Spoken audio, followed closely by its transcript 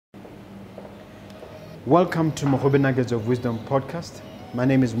Welcome to Mogobe Nuggets of Wisdom podcast. My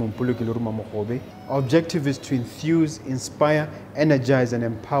name is Mompoloki Lerumo Mogobe. Our objective is to enthuse, inspire, energize, and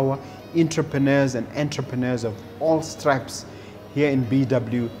empower entrepreneurs and entrepreneurs of all stripes here in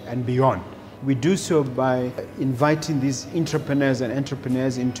BW and beyond. We do so by inviting these entrepreneurs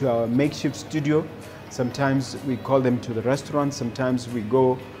into our makeshift studio. Sometimes we call them to the restaurant, sometimes we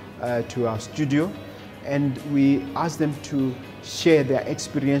go to our studio, and we ask them to share their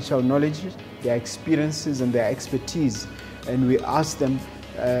experiential knowledge, their experiences and their expertise. And we ask them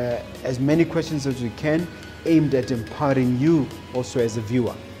as many questions as we can, aimed at empowering you also as a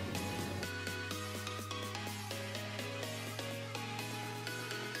viewer.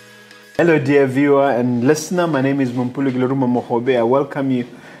 Hello dear viewer and listener, my name is Mompoloki Lerumo Mogobe. I welcome you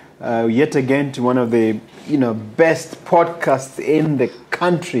yet again to one of the best podcasts in the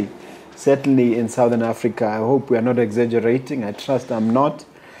country, certainly in Southern Africa. I hope we are not exaggerating. I trust I'm not.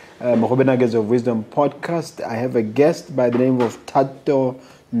 Mogobe Nuggets of Wisdom podcast. I have a guest by the name of Thato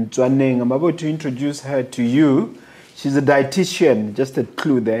Ntshwaneng. I'm about to introduce her to you. She's a dietitian, just a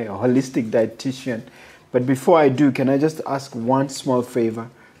clue there, a holistic dietitian. But before I do, can I just ask one small favor?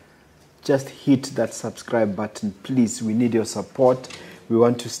 Just hit that subscribe button, please. We need your support. We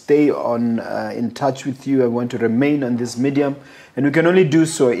want to stay in touch with you. I want to remain on this medium, and we can only do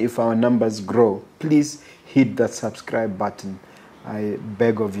so if our numbers grow. Please hit that subscribe button. I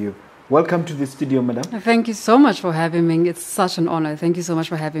beg of you. Welcome to the studio, madam. Thank you so much for having me. It's such an honor. Thank you so much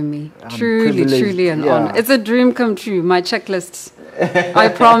for having me. Truly an honor. It's a dream come true. My checklist. I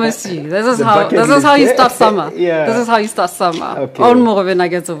promise you. This is how you start summer. This is how you start summer. Okay. On Mogobe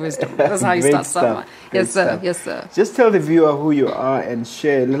Nuggets of Wisdom. This is how you start summer. Yes, sir. Stuff. Yes, sir. Just tell the viewer who you are and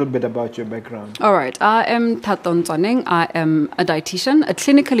share a little bit about your background. All right. I am Thato Ntshwaneng. I am a dietitian, a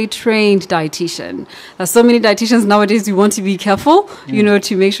clinically trained dietitian. There's so many dietitians nowadays. We want to be careful,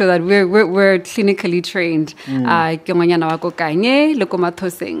 to make sure that we're clinically trained. Right?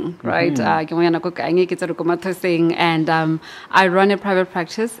 And I run a private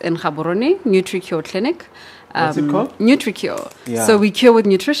practice in Gaborone, NutriCure clinic. What's it called? NutriCure. Yeah. So we cure with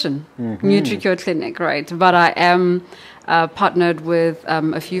nutrition. NutriCure clinic, right? But I am partnered with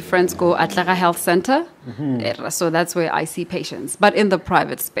a few friends called Atlega Health Center. So that's where I see patients, but in the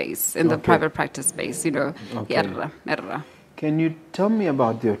private space, in the private practice space, Okay. Can you tell me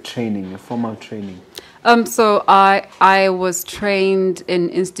about your training, your formal training? So I was trained in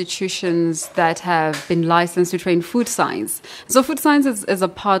institutions that have been licensed to train food science. So food science is a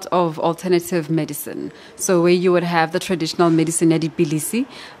part of alternative medicine. So where you would have the traditional medicine, edipilisi,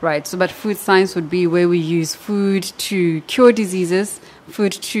 right? So but food science would be where we use food to cure diseases,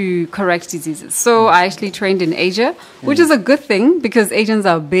 food to correct diseases. So I actually trained in Asia, which is a good thing because Asians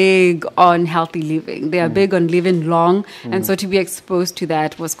are big on healthy living. They are big on living long. And so to be exposed to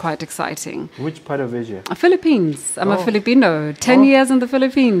that was quite exciting. Which part of Asia? Philippines. I'm a Filipino. 10 years in the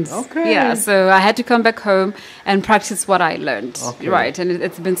Philippines. Okay. Yeah, so I had to come back home and practice what I learned. Okay. Right, and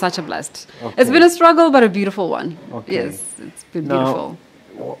it's been such a blast. Okay. It's been a struggle, but a beautiful one. Okay. Yes, it's been beautiful.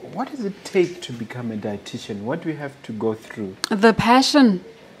 What does it take to become a dietitian? What do we have to go through? The passion.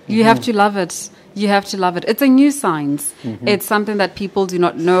 You have to love it. You have to love it. It's a new science. It's something that people do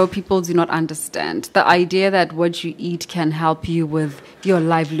not know, people do not understand. The idea that what you eat can help you with your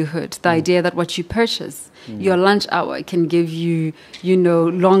livelihood. The idea that what you purchase, your lunch hour, can give you,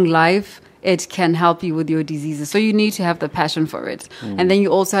 long life. It can help you with your diseases. So you need to have the passion for it. And then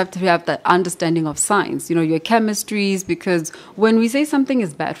you also have to have that understanding of science, your chemistries, because when we say something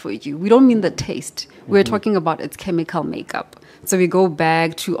is bad for you, we don't mean the taste. We're talking about its chemical makeup. So we go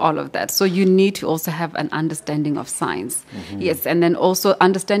back to all of that. So you need to also have an understanding of science. Yes, and then also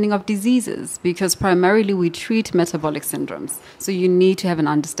understanding of diseases, because primarily we treat metabolic syndromes. So you need to have an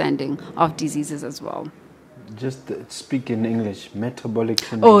understanding of diseases as well. Just speak in English. Metabolic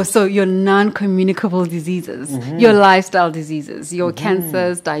syndrome. Oh, so your non-communicable diseases, your lifestyle diseases, your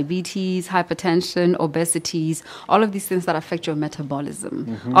cancers, diabetes, hypertension, obesities, all of these things that affect your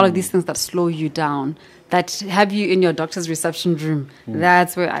metabolism, all of these things that slow you down, that have you in your doctor's reception room.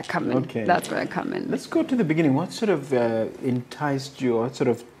 That's where I come in. Okay. That's where I come in. Let's go to the beginning. What sort of enticed you, or what sort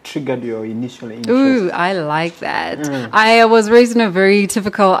of triggered your initial interest? Ooh, I like that. I was raised in a very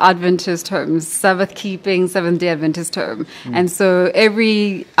typical Adventist home, Sabbath-keeping, Seventh-day Adventist home. And so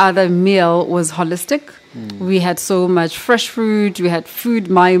every other meal was holistic. We had so much fresh fruit. We had food.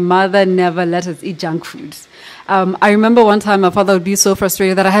 My mother never let us eat junk foods. I remember one time my father would be so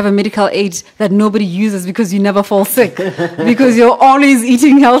frustrated that I have a medical aid that nobody uses because you never fall sick, because you're always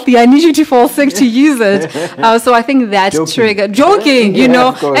eating healthy. I need you to fall sick to use it. So I think that triggered joking, you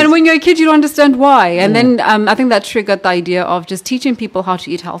know. And when you're a kid, you don't understand why. And then I think that triggered the idea of just teaching people how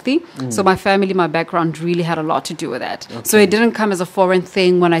to eat healthy. So my family, my background really had a lot to do with that. So it didn't come as a foreign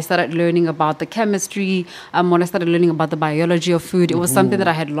thing when I started learning about the chemistry, when I started learning about the biology of food. It was something that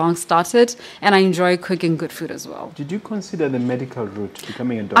I had long started, and I enjoy cooking good food as well. Did you consider the medical route,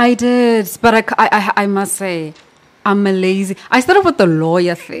 becoming a doctor? I did, but I must say, I'm a lazy. I started with the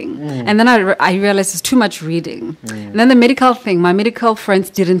lawyer thing, and then I realized it's too much reading. And then the medical thing, my medical friends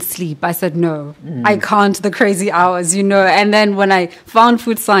didn't sleep. I said, no, I can't, the crazy hours, you know. And then when I found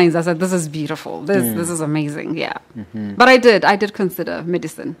food science, I said, this is beautiful. This is amazing, yeah. But I did consider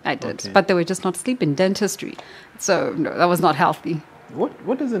medicine. I did. But they were just not sleeping, dentistry. So no, that was not healthy.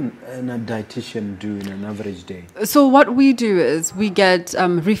 What does a dietitian do in an average day? So what we do is we get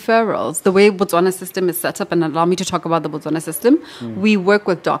referrals. The way Botswana system is set up, and allow me to talk about the Botswana system, we work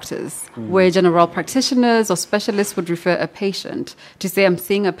with doctors where general practitioners or specialists would refer a patient to say, I'm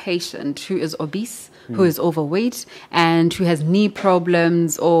seeing a patient who is obese, who is overweight, and who has knee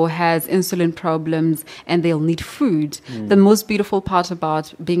problems or has insulin problems, and they'll need food. The most beautiful part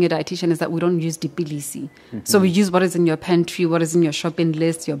about being a dietitian is that we don't use dipilisi. So we use what is in your pantry, what is in your shopping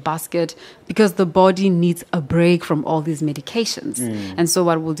list, your basket, because the body needs a break from all these medications. And so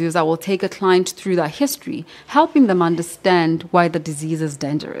what we'll do is I will take a client through their history, helping them understand why the disease is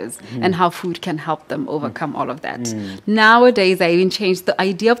dangerous and how food can help them overcome all of that. Nowadays, I even changed the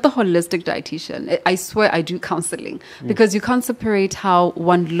idea of the holistic dietitian. I swear I do counseling, because you can't separate how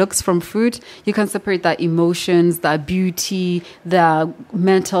one looks from food. You can separate their emotions, their beauty, their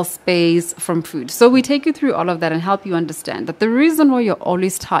mental space from food. So we take you through all of that and help you understand that the reason why you're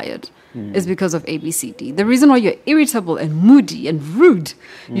always tired is because of ABCD. The reason why you're irritable and moody and rude,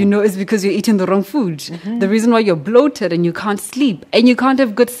 you know, is because you're eating the wrong food. The reason why you're bloated and you can't sleep and you can't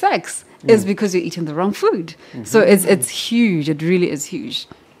have good sex is because you're eating the wrong food. So it's huge. It really is huge.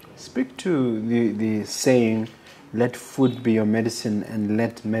 Speak to the saying, let food be your medicine and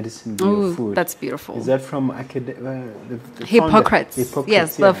let medicine be your food. That's beautiful. Is that from Hippocrates?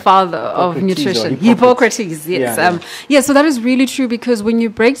 Yes, the father of nutrition. Hippocrates, yes. So that is really true, because when you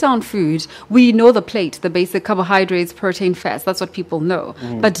break down food, we know the plate, the basic carbohydrates, protein, fats. That's what people know.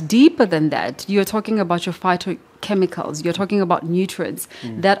 But deeper than that, you're talking about your phytochemicals. You're talking about nutrients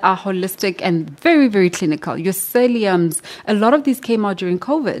that are holistic and very, very clinical. Your psylliums, a lot of these came out during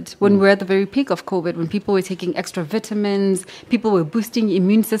COVID, when we're at the very peak of COVID, when people were taking extra vitamins, people were boosting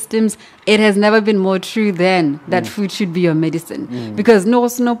immune systems. It has never been more true than that food should be your medicine. Because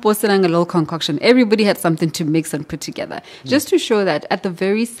no posting a little concoction. Everybody had something to mix and put together. Just to show that at the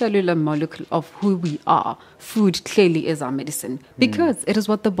very cellular molecule of who we are, food clearly is our medicine, because it is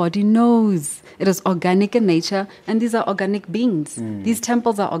what the body knows. It is organic in nature, and these are organic beings. These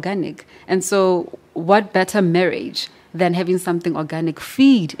temples are organic. And so what better marriage than having something organic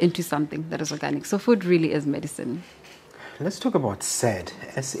feed into something that is organic? So food really is medicine. Let's talk about SAD,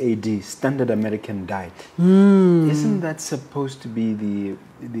 S-A-D, Standard American Diet. Isn't that supposed to be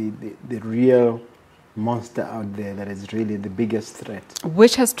the real monster out there that is really the biggest threat?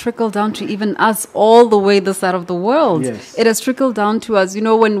 Which has trickled down to even us all the way this side of the world. Yes. It has trickled down to us, you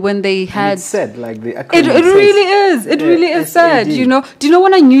know, when they had... It's said, like the acronym It really is. It really is said, you know. Do you know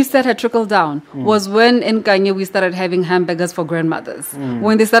when I knew SAD had trickled down? Was when in Kanye we started having hamburgers for grandmothers.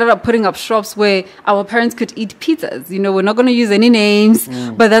 When they started putting up shops where our parents could eat pizzas. You know, we're not going to use any names,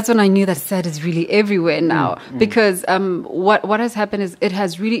 but that's when I knew that SAD is really everywhere now. Because what has happened is it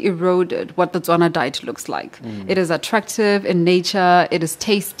has really eroded what the Tswana diet looks like. It is attractive in nature, it is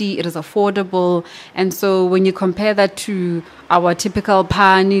tasty, it is affordable, and so when you compare that to our typical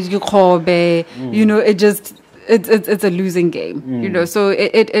pani, Mogobe, you know, it's a losing game, you know. So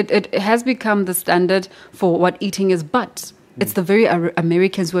it has become the standard for what eating is, but it's the very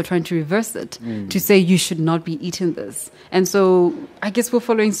Americans who are trying to reverse it, to say you should not be eating this, and so I guess we're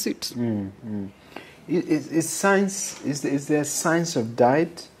following suit. Is science? Is there science of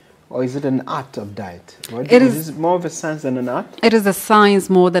diet? Or is it an art of diet? Is it more of a science than an art? It is a science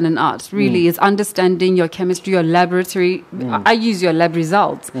more than an art, really. It's understanding your chemistry, your laboratory. I use your lab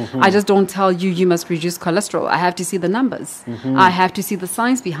results. I just don't tell you must reduce cholesterol. I have to see the numbers. I have to see the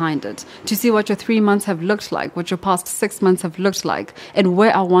science behind it, to see what your 3 months have looked like, what your past 6 months have looked like, and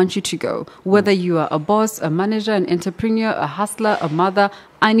where I want you to go. Whether you are a boss, a manager, an entrepreneur, a hustler, a mother,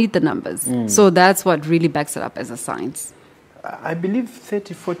 I need the numbers. So that's what really backs it up as a science. I believe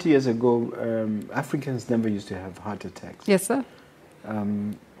 30, 40 years ago, Africans never used to have heart attacks. Yes, sir.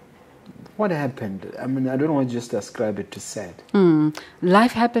 what happened? I mean, I don't want to just ascribe it to sad.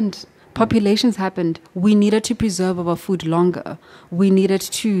 Life happened. Populations happened. We needed to preserve our food longer. We needed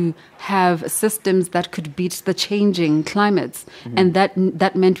to have systems that could beat the changing climates. And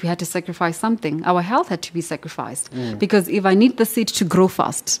that meant we had to sacrifice something. Our health had to be sacrificed. Because if I need the seed to grow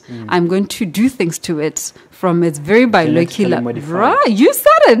fast, I'm going to do things to it from its very biolocular. Right. You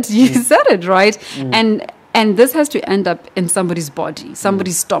said it. You said it, right? And this has to end up in somebody's body,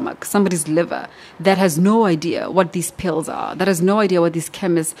 somebody's stomach, somebody's liver that has no idea what these pills are, that has no idea what these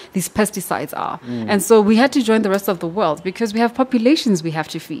pesticides are. And so we had to join the rest of the world because we have populations we have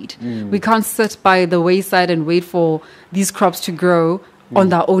to feed. We can't sit by the wayside and wait for these crops to grow on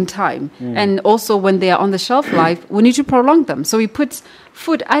their own time. And also when they are on the shelf life, we need to prolong them. So we put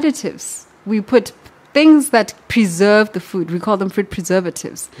food additives. We put things that preserve the food. We call them food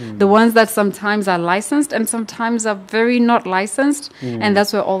preservatives. The ones that sometimes are licensed and sometimes are very not licensed. And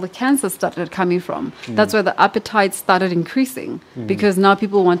that's where all the cancer started coming from. That's where the appetite started increasing because now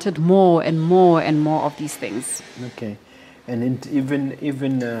people wanted more and more and more of these things. Okay. And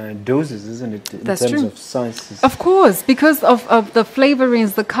even doses, isn't it? In That's terms true. of sizes. Of course, because of the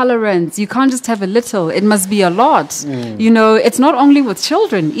flavorings, the colorants. You can't just have a little. It must be a lot. You know, it's not only with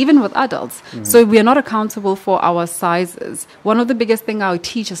children, even with adults. So we are not accountable for our sizes. One of the biggest things I would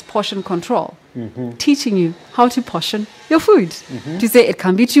teach is portion control. Teaching you how to portion your food. To say it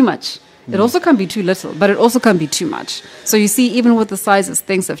can't be too much. It also can be too little, but it also can be too much. So you see, even with the sizes,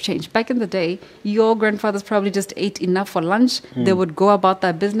 things have changed. Back in the day, your grandfathers probably just ate enough for lunch. They would go about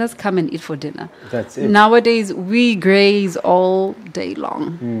their business, come and eat for dinner. That's it. Nowadays, we graze all day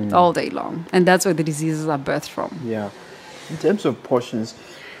long, all day long. And that's where the diseases are birthed from. Yeah. In terms of portions,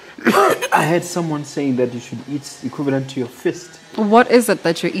 I had someone saying that you should eat equivalent to your fist. What is it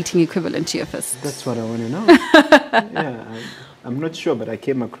that you're eating equivalent to your fist? That's what I want to know. Yeah, I'm not sure, but I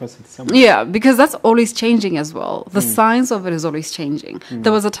came across it somewhere. Yeah, because that's always changing as well. The science of it is always changing.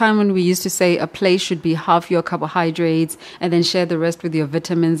 There was a time when we used to say a plate should be half your carbohydrates and then share the rest with your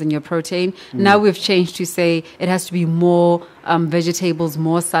vitamins and your protein. Now we've changed to say it has to be more vegetables,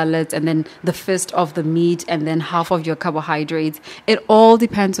 more salads, and then the fist of the meat, and then half of your carbohydrates. It all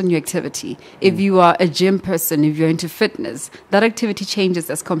depends on your activity. If you are a gym person, if you're into fitness, that activity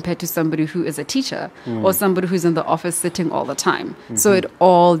changes as compared to somebody who is a teacher or somebody who's in the office sitting all the time. So it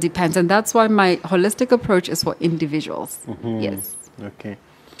all depends. And that's why my holistic approach is for individuals. Yes. Okay.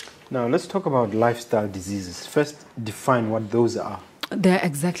 Now let's talk about lifestyle diseases. First, define what those are. They're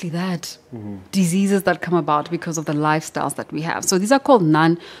exactly that. Diseases that come about because of the lifestyles that we have. So these are called these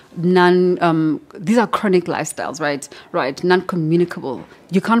are chronic lifestyles, right? Right, non-communicable.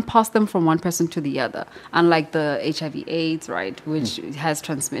 You can't pass them from one person to the other, unlike the HIV/AIDS, right, which has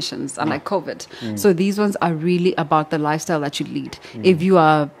transmissions, unlike COVID. So these ones are really about the lifestyle that you lead. If you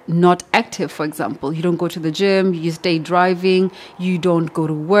are not active, for example, you don't go to the gym, you stay driving, you don't go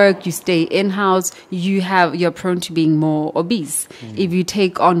to work, you stay in-house, you're prone to being more obese. If you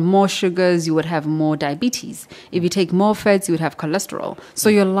take on more sugars, you would have more diabetes. If you take more fats, you would have cholesterol. So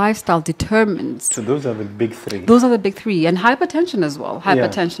your lifestyle determines. So those are the big three. Those are the big three. And hypertension as well.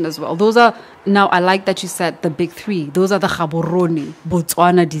 Hypertension as well. Those are, now I like that you said the big three. Those are the Gaborone,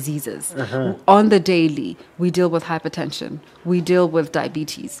 Botswana diseases. On the daily, we deal with hypertension. We deal with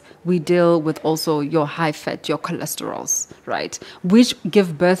diabetes. We deal with also your high fat, your cholesterols, right? Which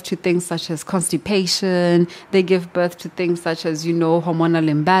give birth to things such as constipation. They give birth to things such as, hormonal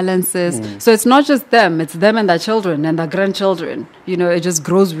imbalances. So it's not just them, it's them and their children and their grandchildren. It just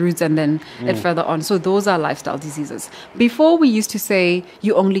grows roots and then it further on. So those are lifestyle diseases. Before we used to say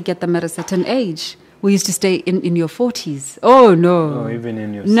you only get them at a certain age. We used to stay in your 40s. Oh, no. Oh, even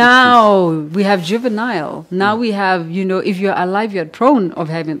in your 60s. Now we have juvenile. Now we have, if you're alive, you're prone of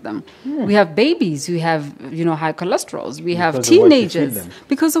having them. We have babies who have, high cholesterols. We have teenagers.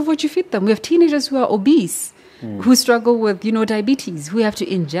 Because of what you feed them. We have teenagers who are obese, who struggle with, diabetes, who have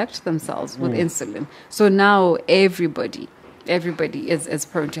to inject themselves with insulin. So now everybody is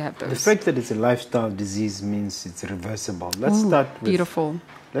prone to have those. The fact that it's a lifestyle disease means it's reversible. Let's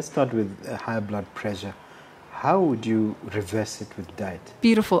start with high blood pressure. How would you reverse it with diet?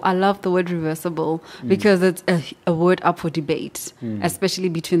 Beautiful. I love the word reversible because it's a word up for debate, especially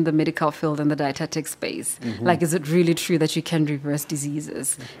between the medical field and the dietetic space. Like, is it really true that you can reverse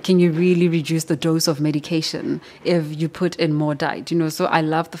diseases? Can you really reduce the dose of medication if you put in more diet? So I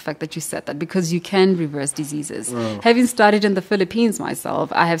love the fact that you said that because you can reverse diseases. Having studied in the Philippines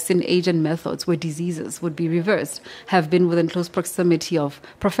myself, I have seen agent methods where diseases would be reversed, have been within close proximity of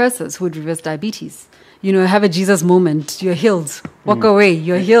professors who would reverse diabetes. Have a Jesus moment. You're healed. Walk away.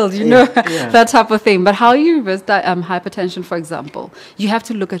 You're healed. You know, that type of thing. But how you reverse hypertension, for example, you have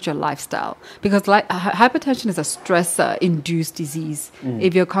to look at your lifestyle, because hypertension is a stressor-induced disease.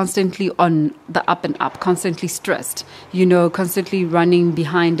 If you're constantly on the up and up, constantly stressed, you know, constantly running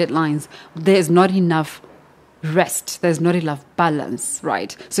behind deadlines, there's not enough rest, there's not enough balance,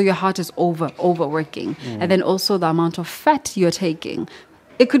 right? So your heart is overworking. And then also the amount of fat you're taking.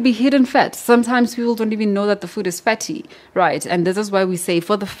 It could be hidden fat. Sometimes people don't even know that the food is fatty, right? And this is why we say,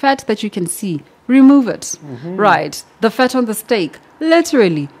 for the fat that you can see, remove it, right? The fat on the steak,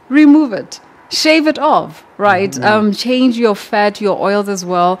 literally, remove it. Shave it off, right? Change your fat, your oils as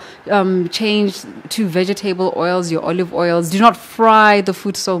well. Change to vegetable oils, your olive oils. Do not fry the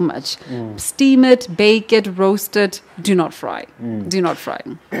food so much. Steam it, bake it, roast it. Do not fry. Do not fry.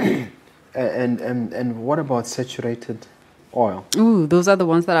 And what about saturated oil? Ooh, those are the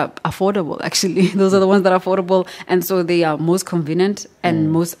ones that are affordable, actually. Those are the ones that are affordable, and so they are most convenient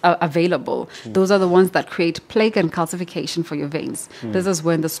and most available. Those are the ones that create plaque and calcification for your veins. This is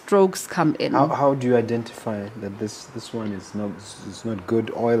when the strokes come in. How do you identify that this one is not good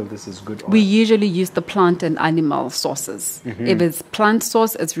oil, this is good oil? We usually use the plant and animal sources. If it's plant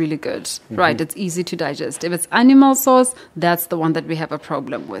source, it's really good, right? It's easy to digest. If it's animal source, that's the one that we have a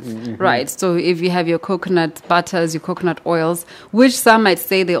problem with, right? So if you have your coconut butters, your coconut oils, which some might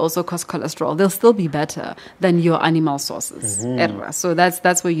say they also cause cholesterol, they'll still be better than your animal sources. So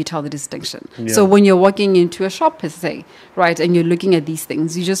that's where you tell the distinction. So when you're walking into a shop, per se, right, and you're looking at these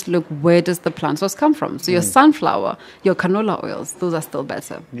things, you just look, where does the plant source come from? So your sunflower, your canola oils, those are still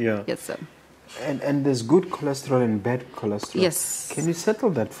better. Yes, sir. And there's good cholesterol and bad cholesterol. Yes. Can you settle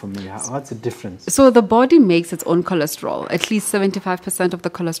that for me? What's the difference? So the body makes its own cholesterol. At least 75% of the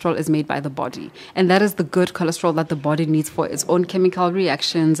cholesterol is made by the body. And that is the good cholesterol that the body needs for its own chemical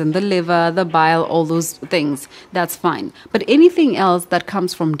reactions and the liver, the bile, all those things. That's fine. But anything else that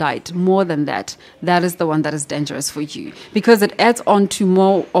comes from diet, more than that, that is the one that is dangerous for you, because it adds on to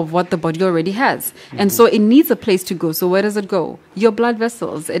more of what the body already has. And so it needs a place to go. So where does it go? Your blood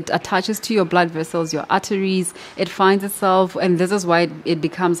vessels. It attaches to your blood vessels, your arteries. It finds itself, and this is why it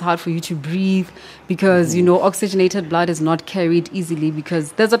becomes hard for you to breathe, because you know, oxygenated blood is not carried easily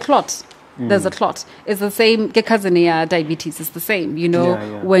because there's a clot. There's a clot. It's the same. Diabetes is the same. You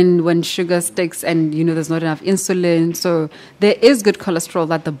know, when sugar sticks and you know there's not enough insulin. So there is good cholesterol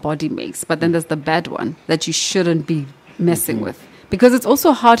that the body makes, but then there's the bad one that you shouldn't be messing with, because it's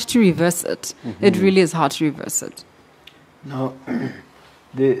also hard to reverse it. It really is hard to reverse it. Now,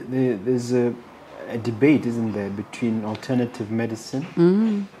 there's a debate, isn't there, between alternative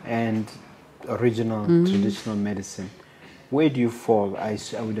medicine and original traditional medicine. Where do you fall? I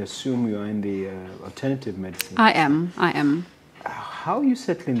would assume you are in the alternative medicine. I am. How are you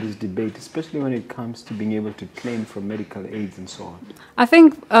settling this debate, especially when it comes to being able to claim for medical aids and so on? I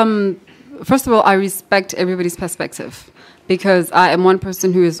think, first of all, I respect everybody's perspective, because I am one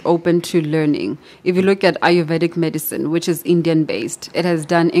person who is open to learning. If you look at Ayurvedic medicine, which is Indian-based, it has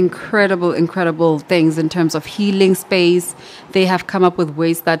done incredible things in terms of healing space. They have come up with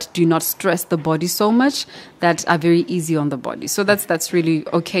ways that do not stress the body so much, that are very easy on the body. So that's really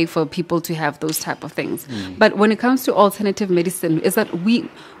okay for people to have those type of things. But when it comes to alternative medicine, is that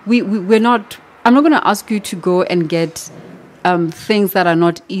we're not, I'm not going to ask you to go and get things that are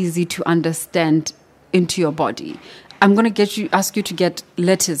not easy to understand into your body. I'm going to ask you to get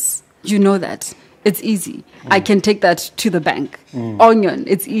lettuce. You know that. It's easy. I can take that to the bank. Onion,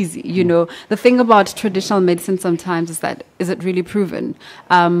 it's easy. You know, the thing about traditional medicine sometimes is that, is it really proven?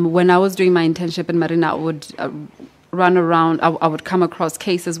 When I was doing my internship in Marina, I would run around, I would come across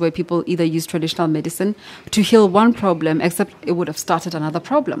cases where people either use traditional medicine to heal one problem, except it would have started another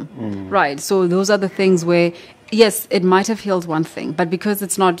problem. Right. So those are the things where, yes, it might have healed one thing, but because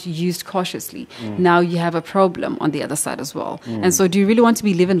it's not used cautiously, now you have a problem on the other side as well. And so do you really want to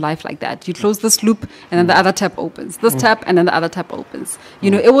be living life like that? You close this loop and then the other tap opens. This tap and then the other tap opens. You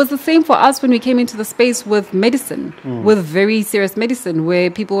know, it was the same for us when we came into the space with medicine, with very serious medicine,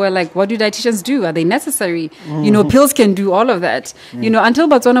 where people were like, what do dietitians do? Are they necessary? You know, pills can do all of that. You know, until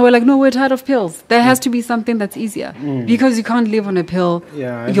Botswana were like, no, we're tired of pills. There has to be something that's easier, because you can't live on a pill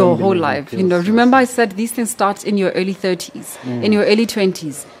your whole life. You know, remember I said these things start in your early 30s, in your early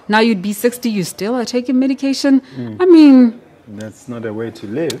 20s. Now you'd be 60, you still are taking medication. I mean, that's not a way to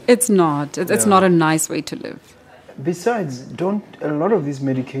live. It's not. It's not a nice way to live. Besides, don't a lot of these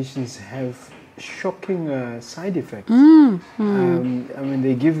medications have shocking side effects? I mean,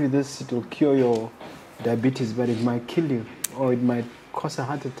 they give you this, it will cure your diabetes, but it might kill you, or it might cause a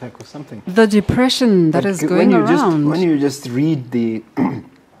heart attack or something. The depression that is going around. When you just read the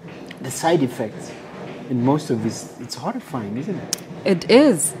side effects, in most of this, it's horrifying, isn't it? It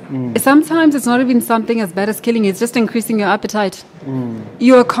is. Sometimes it's not even something as bad as killing you. It's just increasing your appetite.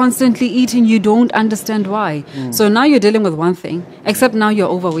 You are constantly eating. You don't understand why. So now you're dealing with one thing, except now you're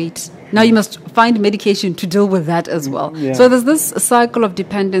overweight. Now you must find medication to deal with that as well. Yeah. So there's this cycle of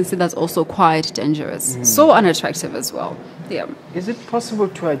dependency that's also quite dangerous. So unattractive as well. Yeah. Is it possible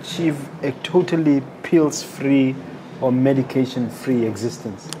to achieve a totally pills-free or medication-free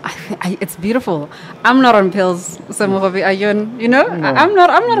existence? It's beautiful. I'm not on pills, Mogobe. Are you on, No. I'm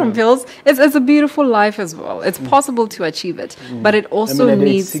not on pills. It's a beautiful life as well. It's possible to achieve it, but it also at age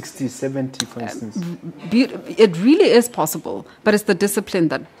needs 60, 70, for instance. it really is possible, but it's the discipline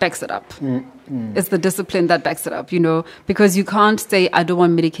that backs it up. It's the discipline that backs it up, because you can't say, I don't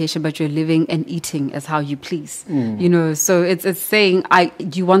want medication, but you're living and eating as how you please, so it's saying,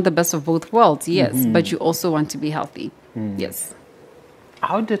 you want the best of both worlds, yes, but you also want to be healthy, yes.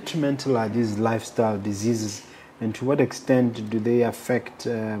 How detrimental are these lifestyle diseases, and to what extent do they affect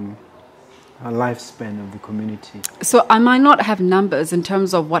a lifespan of the community? So I might not have numbers in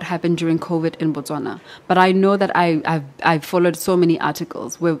terms of what happened during COVID in Botswana, but I know that I've followed so many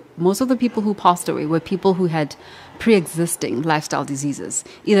articles where most of the people who passed away were people who had pre-existing lifestyle diseases.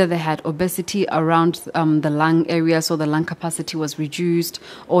 Either they had obesity around the lung area, so the lung capacity was reduced,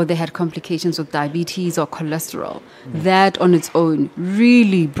 or they had complications with diabetes or cholesterol. That on its own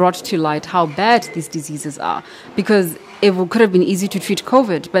really brought to light how bad these diseases are, because it could have been easy to treat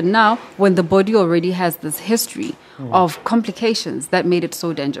COVID, but now when the body already has this history of complications, that made it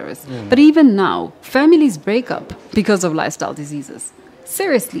so dangerous. But even now, families break up because of lifestyle diseases.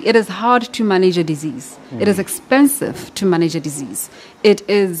 Seriously, it is hard to manage a disease. It is expensive to manage a disease. It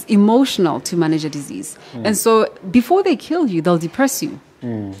is emotional to manage a disease. And so before they kill you, they'll depress you.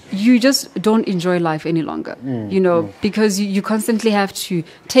 You just don't enjoy life any longer, because you constantly have to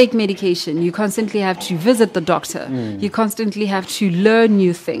take medication. You constantly have to visit the doctor. You constantly have to learn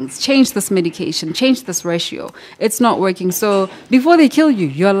new things, change this medication, change this ratio. It's not working. So before they kill you,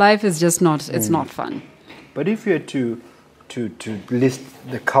 your life is just it's not fun. But if you had to list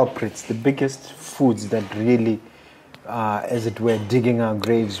the culprits, the biggest foods that really, as it were, digging our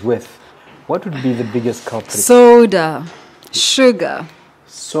graves with, what would be the biggest culprit? Soda, sugar.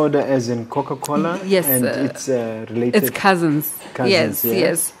 Soda as in Coca-Cola? Yes. And it's related? It's cousins. Yes, yeah?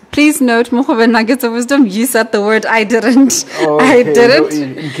 yes. Please note, Mogobe Nuggets of Wisdom, you said the word, I didn't. Oh, I okay.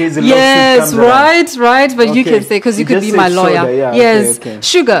 didn't. In case the yes, lawsuit comes right. But you Okay. can say, because you You could just be my said lawyer. soda, yeah, Yes. okay.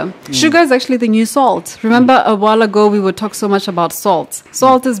 Sugar. Sugar is actually the new salt. Remember a while ago we would talk so much about salt.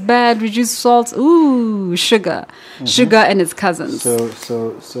 Salt is bad, reduce salt. Ooh, sugar. Sugar and its cousins. So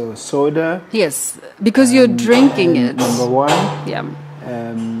soda. Yes, because you're drinking it. Number one. Yeah.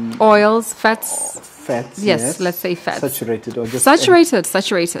 Oils, fats. Fats. Yes, let's say fats. Saturated or just Saturated,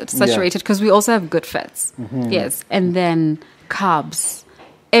 because we also have good fats. Yes, and then carbs,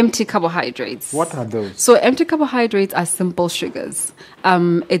 empty carbohydrates. What are those? So empty carbohydrates are simple sugars.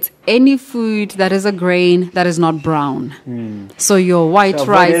 It's any food that is a grain that is not brown. So your white So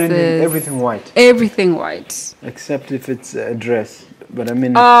avoid rices. everything white. Everything white. Except if it's a dress. But I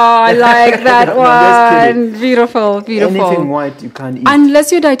mean... Oh, I like that No, I'm just one. Beautiful. anything white you can't eat.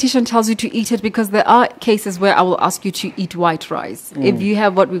 Unless your dietitian tells you to eat it, because there are cases where I will ask you to eat white rice. If you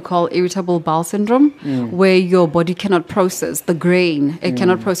have what we call irritable bowel syndrome, where your body cannot process the grain, it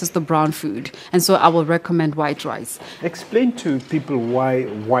cannot process the brown food. And so I will recommend white rice. Explain to people why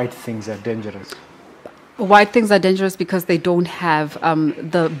white things are dangerous. White things are dangerous because they don't have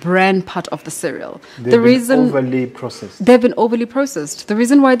the bran part of the cereal. They've been overly processed. They've been overly processed. The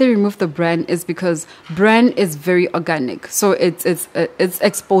reason why they remove the bran is because bran is very organic. So its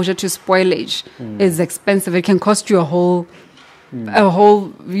exposure to spoilage is expensive. It can cost you a whole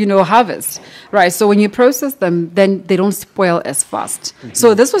harvest, right? So when you process them, then they don't spoil as fast.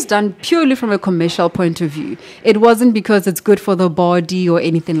 So this was done purely from a commercial point of view. It wasn't because it's good for the body or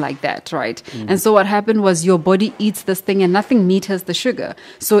anything like that, right? And so what happened was your body eats this thing and nothing meters the sugar.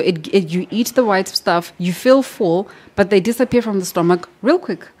 So you eat the white stuff, you feel full, but they disappear from the stomach real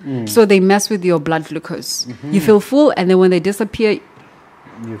quick. So they mess with your blood glucose. You feel full, and then when they disappear,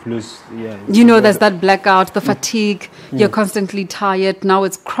 You've lose, there's that blackout, the fatigue, you're constantly tired. Now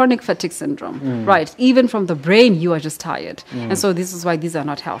it's chronic fatigue syndrome, right? Even from the brain, you are just tired. And so this is why these are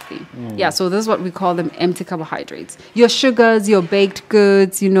not healthy. Yeah, so this is what we call them empty carbohydrates. Your sugars, your baked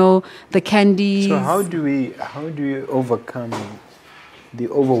goods, the candies. So how do you overcome the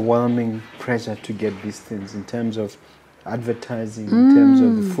overwhelming pressure to get these things in terms of advertising, in terms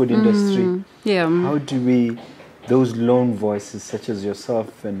of the food industry? Yeah. How do those lone voices such as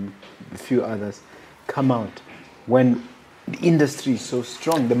yourself and a few others come out when the industry is so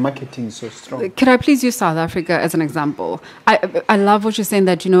strong, the marketing is so strong. Could I please use South Africa as an example? I love what you're saying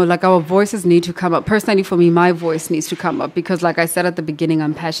that, like our voices need to come up. Personally, for me, my voice needs to come up because like I said at the beginning,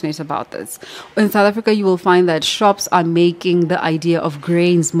 I'm passionate about this. In South Africa, you will find that shops are making the idea of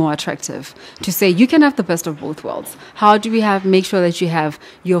grains more attractive to say you can have the best of both worlds. How do we make sure that you have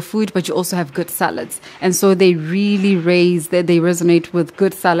your food, but you also have good salads? And so they really they resonate with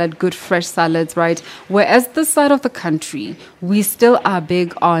good salad, good fresh salads, right? Whereas this side of the country, we still are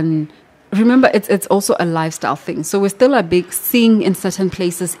big on, remember, it's also a lifestyle thing. So we still are big seeing in certain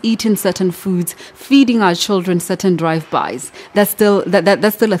places, eating certain foods, feeding our children certain drive-bys. That's still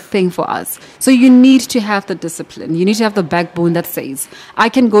a thing for us. So you need to have the discipline. You need to have the backbone that says, I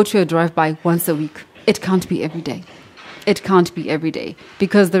can go to a drive-by once a week. It can't be every day. It can't be every day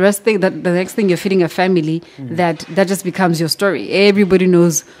because the next thing you're feeding a family, that just becomes your story. Everybody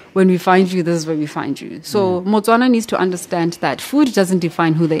knows when we find you, this is where we find you. So Motswana needs to understand that food doesn't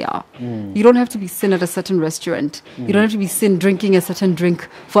define who they are. You don't have to be seen at a certain restaurant. You don't have to be seen drinking a certain drink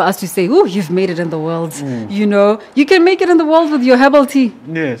for us to say, oh, you've made it in the world. You can make it in the world with your herbal tea.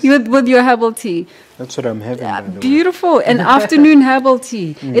 Yes. With your herbal tea. That's what I'm having. By the way. Beautiful. An afternoon herbal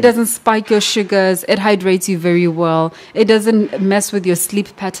tea. It doesn't spike your sugars. It hydrates you very well. It doesn't mess with your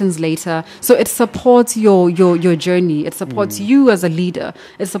sleep patterns later. So it supports your journey. It supports you as a leader.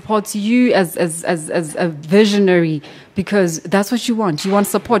 It supports you as a visionary because that's what you want. You want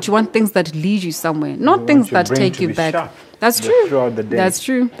support. You want things that lead you somewhere, not things that take you back. Sharp. That's true. Throughout the day. That's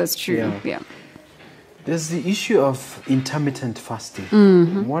true. Yeah. There's the issue of intermittent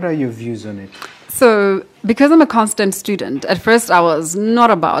fasting. What are your views on it? So, because I'm a constant student, at first I was not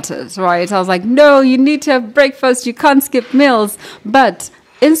about it, right? I was like, no, you need to have breakfast, you can't skip meals. But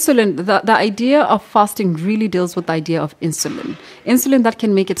insulin, the idea of fasting really deals with the idea of insulin. Insulin that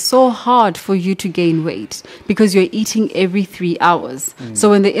can make it so hard for you to gain weight because you're eating every 3 hours. So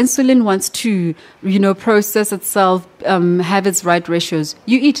when the insulin wants to, process itself, have its right ratios,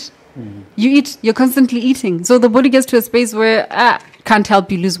 you eat. You're constantly eating. So the body gets to a space where can't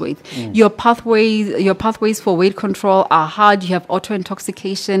help you lose weight. Your pathways for weight control are hard. You have auto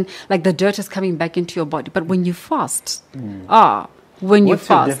intoxication, like the dirt is coming back into your body. But when you fast, What's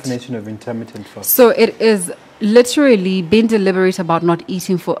your definition of intermittent fasting? So it is literally being deliberate about not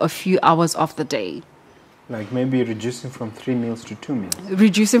eating for a few hours of the day. Like maybe reducing from 3 meals to 2 meals.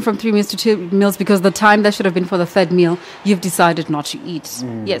 Reducing from 3 meals to 2 meals because the time that should have been for the third meal, you've decided not to eat.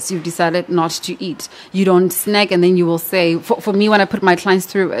 Yes, you've decided not to eat. You don't snack and then you will say, for me when I put my clients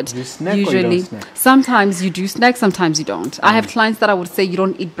through it, you snack usually, or you don't snack? Sometimes you do snack, sometimes you don't. I have clients that I would say you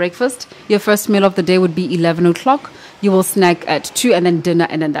don't eat breakfast. Your first meal of the day would be 11 o'clock. You will snack at 2 and then dinner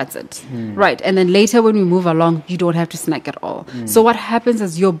and then that's it. Right. And then later when we move along, you don't have to snack at all. So what happens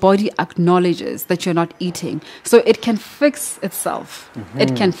is your body acknowledges that you're not eating. So it can fix itself.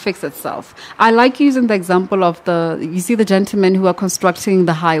 It can fix itself. I like using the example of you see the gentlemen who are constructing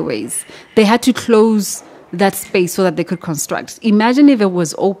the highways. They had to close that space so that they could construct. Imagine if it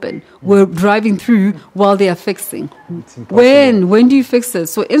was open. We're driving through while they are fixing. It's impossible. When do you fix it?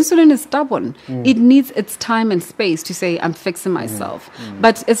 So insulin is stubborn. It needs its time and space to say, I'm fixing myself.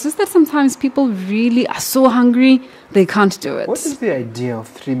 But it's just that sometimes people really are so hungry, they can't do it. What is the idea of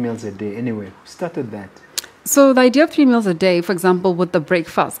 3 meals a day anyway? Who started that? So the idea of 3 meals a day, for example, with the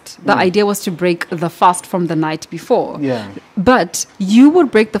breakfast, the idea was to break the fast from the night before. Yeah. But you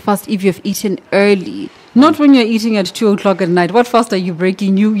would break the fast if you've eaten early. Not when you're eating at 2 o'clock at night. What fast are you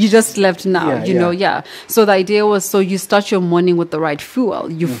breaking? You just slept now, Yeah. So the idea was, so you start your morning with the right fuel.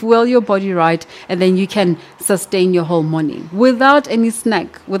 You fuel your body right, and then you can sustain your whole morning. Without any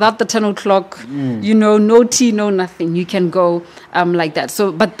snack, without the 10 o'clock, no tea, no nothing. You can go like that.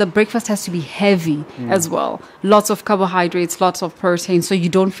 So, but the breakfast has to be heavy as well. Lots of carbohydrates, lots of protein, so you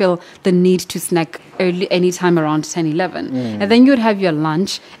don't feel the need to snack early, anytime around 10, 11. And then you'd have your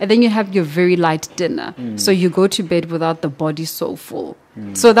lunch, and then you have your very light dinner. So you go to bed without the body so full.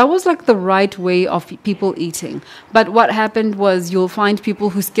 So that was like the right way of people eating. But what happened was you'll find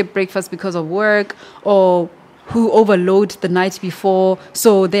people who skip breakfast because of work or who overload the night before.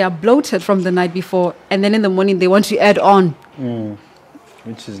 So they are bloated from the night before. And then in the morning, they want to add on.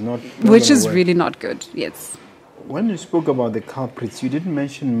 Which is not really not good. Yes. When you spoke about the culprits, you didn't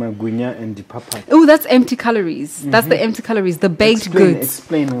mention magunya and dipapa. Oh, that's empty calories. That's the empty calories, the baked goods.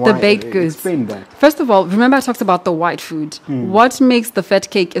 Explain why. The baked goods. Explain that. First of all, remember I talked about the white food. What makes the fat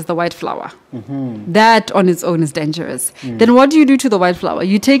cake is the white flour. That on its own is dangerous. Then what do you do to the white flour?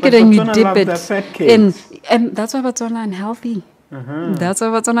 You take it and you dip it the fat in. And that's why Botswana are unhealthy. That's why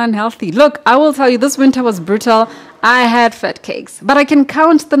what's unhealthy. Look, I will tell you, this winter was brutal. I had fat cakes, but I can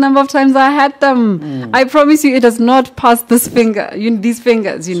count the number of times I had them. I promise you, it does not pass this finger, these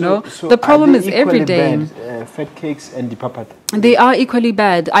fingers, know. So the problem is every day. Bad, fat cakes and the papata. They are equally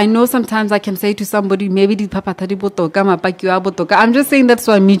bad. I know sometimes I can say to somebody, maybe the papata di botoka, mapaki wa botoka. I'm just saying that's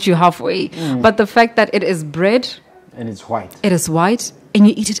why I meet you halfway. But the fact that it is bread. And it's white. It is white, and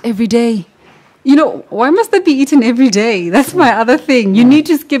you eat it every day. Why must that be eaten every day? That's my other thing. You need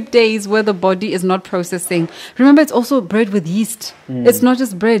to skip days where the body is not processing. Remember, it's also bread with yeast. It's not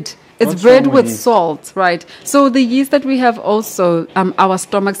just bread. It's bread with salt, right? So the yeast that we have also, our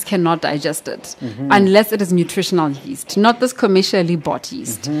stomachs cannot digest it unless it is nutritional yeast, not this commercially bought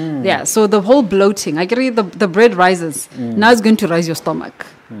yeast. Yeah, so the whole bloating, I get it, the bread rises. Now it's going to rise your stomach.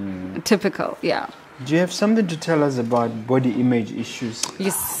 Typical, yeah. Do you have something to tell us about body image issues?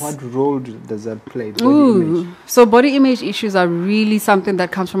 Yes. What role does that play? Image? So body image issues are really something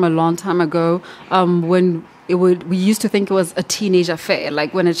that comes from a long time ago when we used to think it was a teenage affair,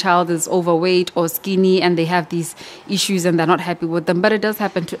 like when a child is overweight or skinny and they have these issues and they're not happy with them. But it does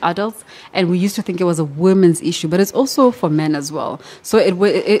happen to adults, and we used to think it was a women's issue, but it's also for men as well. So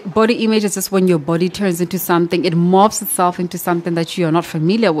body image is just when your body turns into something, it morphs itself into something that you are not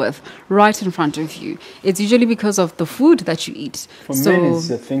familiar with right in front of you. It's usually because of the food that you eat. For men, it's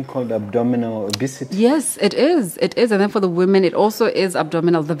a thing called abdominal obesity. Yes, it is. It is. And then for the women, it also is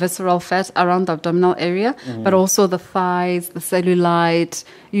abdominal, the visceral fat around the abdominal area. But also the thighs, the cellulite,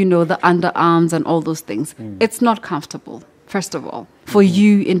 the underarms and all those things. It's not comfortable, first of all, for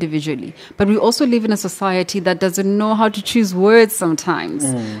you individually. But we also live in a society that doesn't know how to choose words sometimes.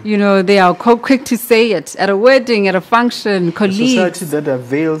 They are quick to say it at a wedding, at a function, colleagues. A society that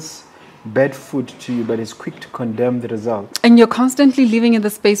avails bad food to you, but is quick to condemn the result. And you're constantly living in the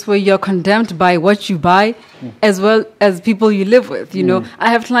space where you're condemned by what you buy as well as people you live with.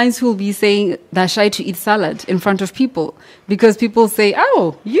 I have clients who will be saying they're shy to eat salad in front of people because people say,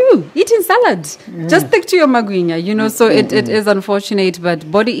 oh, you eating salad, just stick to your maguinya, so it is unfortunate,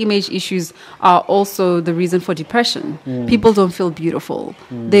 but body image issues are also the reason for depression. People don't feel beautiful.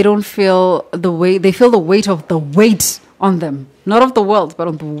 They don't feel they feel the weight of the weight on them, not of the world, but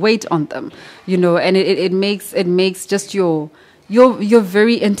on the weight on them, and it makes just your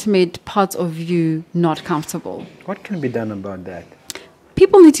very intimate parts of you not comfortable. What can be done about that?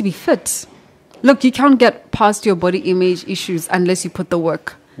 People need to be fit. Look, you can't get past your body image issues unless you put the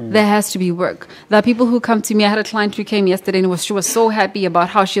work. There has to be work. There are people who come to me. I had a client who came yesterday and she was so happy about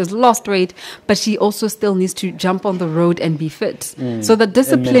how she has lost weight, but she also still needs to jump on the road and be fit. So the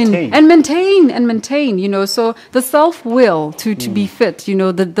discipline and maintain, so the self-will to be fit,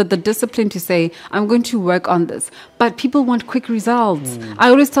 the discipline to say, I'm going to work on this. But people want quick results. I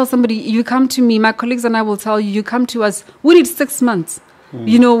always tell somebody, you come to me, my colleagues and I will tell you come to us, we need 6 months.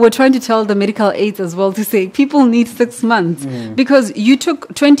 We're trying to tell the medical aides as well to say people need 6 months because you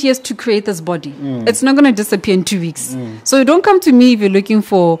took 20 years to create this body. It's not going to disappear in 2 weeks. So don't come to me if you're looking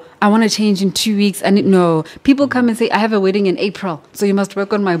for, I want to change in 2 weeks. And no, people come and say, I have a wedding in April, so you must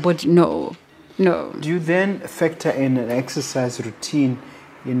work on my body. No. Do you then factor in an exercise routine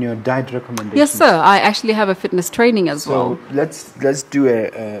in your diet recommendations? Yes, sir. I actually have a fitness training as well. So let's do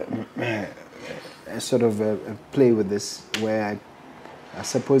a sort of a play with this where I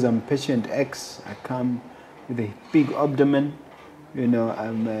suppose I'm patient X. I come with a big abdomen.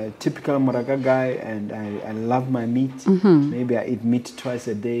 I'm a typical Moraga guy and I love my meat. Maybe I eat meat twice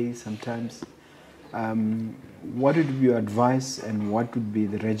a day sometimes. What would be your advice and what would be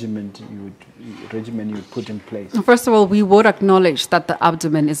the regimen you would put in place? First of all, we would acknowledge that the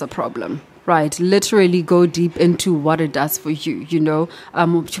abdomen is a problem. Right, literally go deep into what it does for you,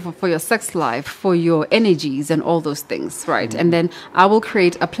 for your sex life, for your energies and all those things, right? And then I will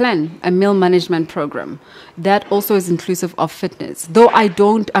create a plan, a meal management program that also is inclusive of fitness. Though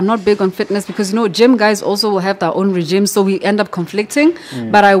I'm not big on fitness because, gym guys also will have their own regime, so we end up conflicting,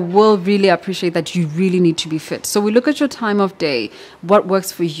 but I will really appreciate that you really need to be fit. So we look at your time of day, what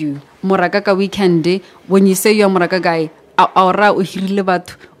works for you. Morakaka weekend day, when you say you're a Moraka guy,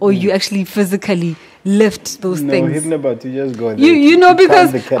 or you actually physically lift those things. No, you just go there.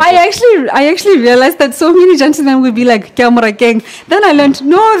 Because I actually realized that so many gentlemen would be like, Kamara gang. Then I learned,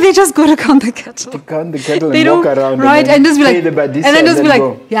 no, they just go to count the kettle. To count the kettle and walk around. Right, and just be like,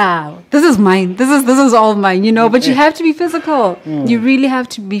 go. yeah, this is mine. This is all mine, But you have to be physical. You really have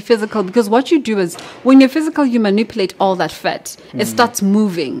to be physical because what you do is, when you're physical, you manipulate all that fat. It starts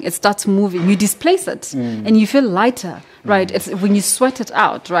moving. You displace it and you feel lighter. right? It's when you sweat it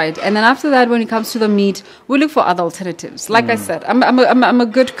out, right? And then after that, when it comes to the meat, we look for other alternatives. Like I said, I'm a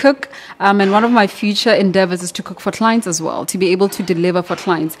good cook, and one of my future endeavors is to cook for clients as well, to be able to deliver for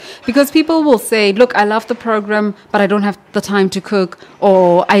clients. Because people will say, look, I love the program, but I don't have the time to cook,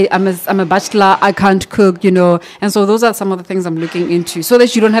 or I'm a bachelor, I can't cook, And so those are some of the things I'm looking into, so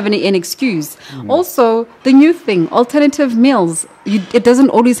that you don't have any excuse. Also, the new thing, alternative meals. It doesn't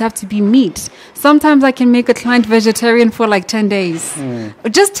always have to be meat. Sometimes I can make a client vegetarian for like 10 days.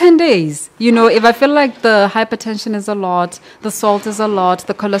 Just 10 days. If I feel like the hypertension is a lot, the salt is a lot,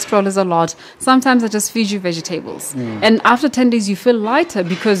 the cholesterol is a lot, sometimes I just feed you vegetables. And after 10 days, you feel lighter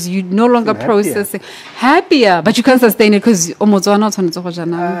because you no longer processing. Happier, but you can't sustain it because you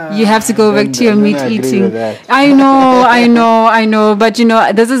have to go back to your meat eating. I know. But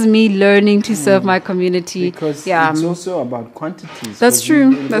this is me learning to serve my community. Because it's also about quantity. That's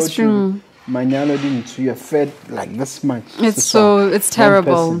true. You're fed like this much. It's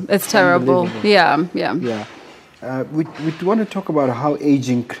terrible. It's terrible. Yeah. We want to talk about how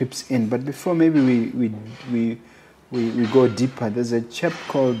aging creeps in, but before maybe we go deeper. There's a chap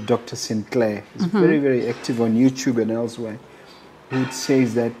called Dr. Sinclair. He's very, very active on YouTube and elsewhere, who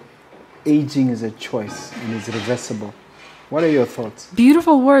says that aging is a choice and is reversible. What are your thoughts?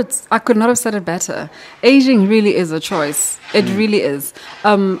 Beautiful words. I could not have said it better. Aging really is a choice. It really is.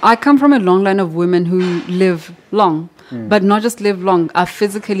 I come from a long line of women who live long, but not just live long, are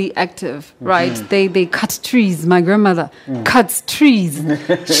physically active, right? They cut trees. My grandmother cuts trees.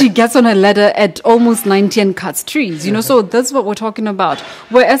 She gets on a ladder at almost 90 and cuts trees, so that's what we're talking about.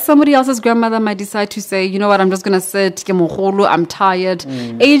 Whereas somebody else's grandmother might decide to say, you know what, I'm just going to sit, I'm tired.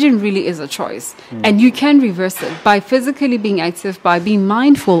 Aging really is a choice. And you can reverse it by physically being active, by being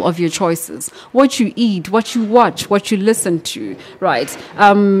mindful of your choices, what you eat, what you watch, what you listen to, right?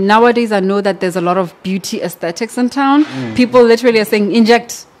 Nowadays, I know that there's a lot of beauty aesthetics in town. People literally are saying,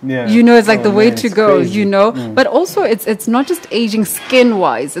 inject. It's like the way to go, crazy. But also it's not just aging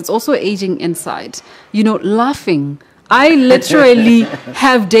skin-wise, it's also aging inside. Laughing. I literally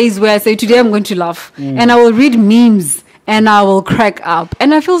have days where I say, today I'm going to laugh. And I will read memes and I will crack up.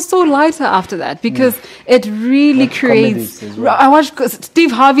 And I feel so lighter after that because it really creates... Well. I watch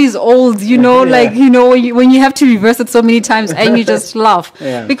Steve Harvey's old, when you have to reverse it so many times and you just laugh.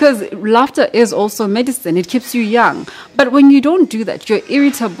 Because laughter is also medicine. It keeps you young. But when you don't do that, you're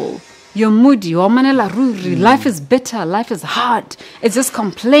irritable. You're moody. Life is bitter. Life is hard. It's just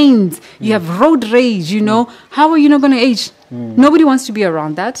complaints. You have road rage, How are you not going to age? Nobody wants to be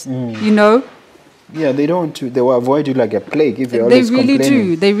around that, Yeah, they don't. They will avoid you like a plague if you're always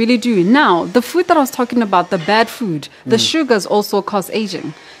complaining. They really do. Now, the food that I was talking about, the bad food, the sugars also cause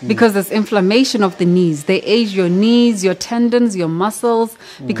aging because there's inflammation of the knees. They age your knees, your tendons, your muscles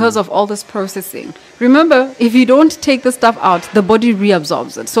because of all this processing. Remember, if you don't take the stuff out, the body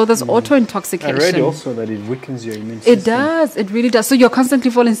reabsorbs it. So there's auto-intoxication. I read also that it weakens your immune system. It does. It really does. So you're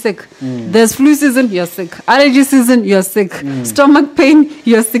constantly falling sick. There's flu season, you're sick. Allergy season, you're sick. Stomach pain,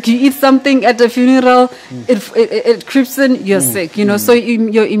 you're sick. You eat something at a funeral, it creeps in, you're sick. So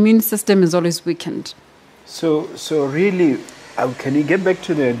your immune system is always weakened. So really, can you get back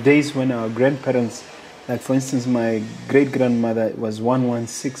to the days when our grandparents, like for instance, my great-grandmother was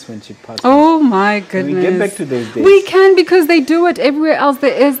 116 when she passed. Oh my goodness. Can we get back to those days? We can, because they do it everywhere else.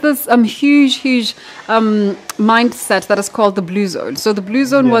 There is this huge mindset that is called the Blue Zone. So the Blue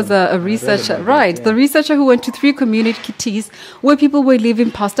Zone was a researcher, right? The researcher who went to 3 communities where people were living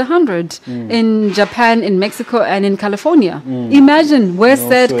past 100 in Japan, in Mexico, and in California. Imagine where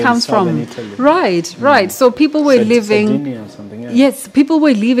SAD comes from. Italy. Right. So people were living... Sardinia or something else. Yes, people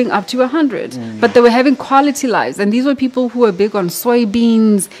were living up to 100, but they were having quality lives. And these were people who were big on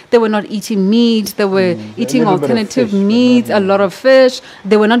soybeans. They were not eating meat. They were eating alternative meats, a lot of fish.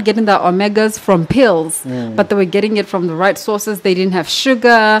 They were not getting their omegas from pills, but they were getting it from the right sources. They didn't have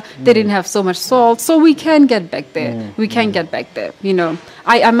sugar. They didn't have so much salt. So we can get back there. We can get back there.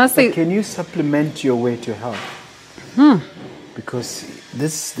 I must say... But can you supplement your way to health? Because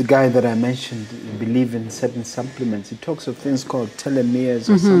the guy that I mentioned believe in certain supplements. He talks of things called telomeres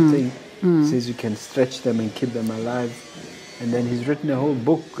or something. He says you can stretch them and keep them alive. And then he's written a whole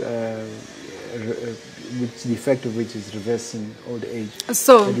book, which the effect of which is reversing old age.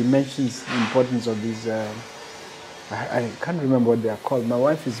 So and he mentions the importance of these. I can't remember what they are called. My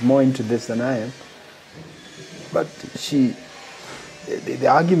wife is more into this than I am. But the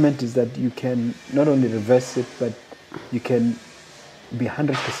argument is that you can not only reverse it, but you can be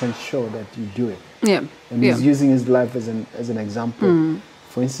 100% sure that you do it. Yeah. And he's using his life as an example.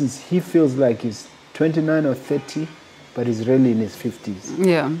 For instance, he feels like he's 29 or 30 but he's really in his 50s.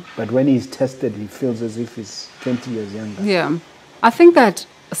 Yeah. But when he's tested, he feels as if he's 20 years younger. Yeah. I think that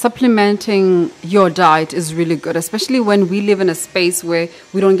supplementing your diet is really good, especially when we live in a space where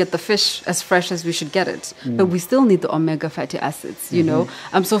we don't get the fish as fresh as we should get it, but we still need the omega fatty acids, you know.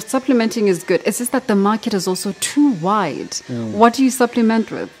 So supplementing is good. It's just that the market is also too wide. What do you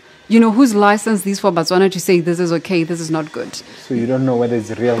supplement with? You know, who's licensed these for Botswana to say this is okay, this is not good? So you don't know whether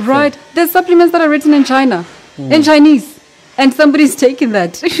it's real. Right. There's supplements that are written in China, in Chinese, and somebody's taking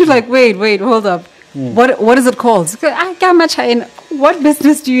that. You're like, wait, hold up. What is it called? What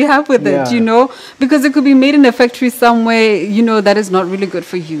business do you have with it? You know, because it could be made in a factory somewhere, you know, that is not really good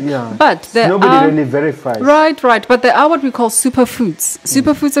for you. Yeah. But nobody really verifies. Right. But there are what we call superfoods.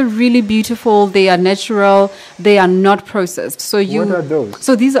 Superfoods are really beautiful. They are natural. They are not processed. So what are those?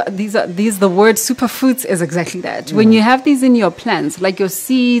 So these the word superfoods is exactly that. When you have these in your plants, like your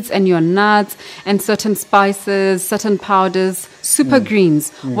seeds and your nuts and certain spices, certain powders, super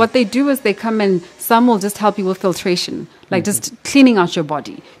greens, what they do is they come in. Some will just help you with filtration, like just cleaning out your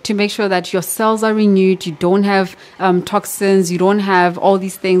body to make sure that your cells are renewed, you don't have toxins, you don't have all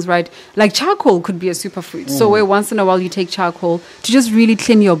these things, right? Like charcoal could be a superfood. So where once in a while you take charcoal to just really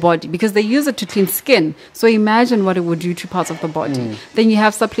clean your body because they use it to clean skin. So imagine what it would do to parts of the body. Then you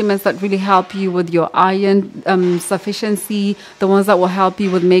have supplements that really help you with your iron sufficiency, the ones that will help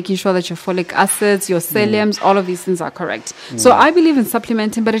you with making sure that your folic acids, your seleniums, all of these things are correct. So I believe in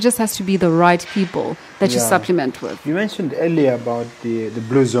supplementing, but it just has to be the right people that you supplement with. You mentioned earlier about the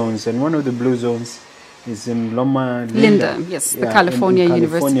blue zones, and one of the blue zones is in Loma Linda, yes, the California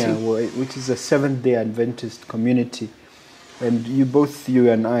University, which is a Seventh-day Adventist community. And you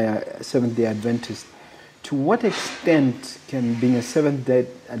and I are Seventh-day Adventist. To what extent can being a Seventh-day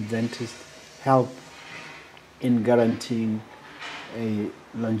Adventist help in guaranteeing a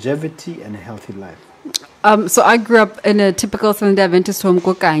longevity and a healthy life? So I grew up in a typical Seventh-day Adventist home,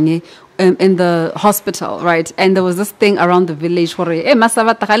 Kokanye, in the hospital, right? And there was this thing around the village, or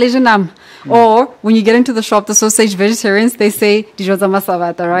when you get into the shop, the sausage vegetarians, they say,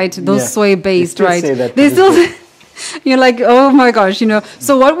 masavata, right? Those soy-based, right? They still you're like, oh my gosh, you know.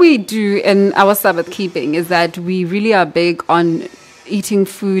 So what we do in our Sabbath keeping is that we really are big on eating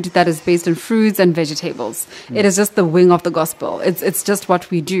food that is based on fruits and vegetables. It is just the wing of the gospel. It's just what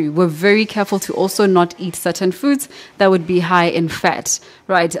we do. We're very careful to also not eat certain foods that would be high in fat,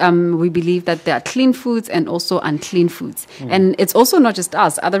 right? We believe that there are clean foods and also unclean foods. And it's also not just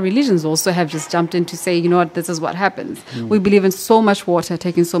us. Other religions also have just jumped in to say, you know what, this is what happens. We believe in so much water,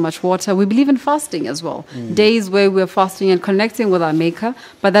 taking so much water. We believe in fasting as well. Days where we're fasting and connecting with our maker,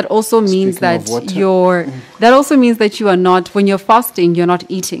 but that also means that you are not, when you're fasting, you're not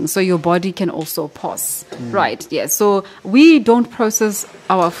eating, so your body can also pause, right? Yeah. So we don't process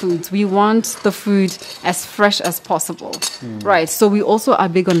our foods. We want the food as fresh as possible, right? So we also are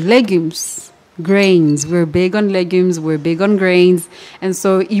big on legumes, grains. We're big on legumes. We're big on grains, and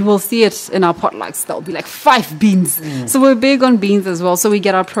so you will see it in our potlucks. There'll be like 5 beans. So we're big on beans as well. So we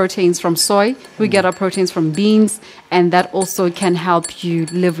get our proteins from soy. We get our proteins from beans. And that also can help you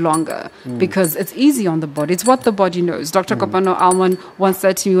live longer because it's easy on the body. It's what the body knows. Dr. Kopano Alman once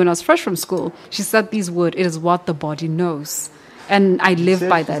said to me when I was fresh from school, she said these words, it is what the body knows. And I live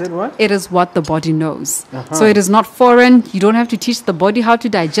by that. It is what the body knows. So it is not foreign. You don't have to teach the body how to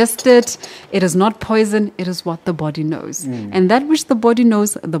digest it. It is not poison. It is what the body knows. And that which the body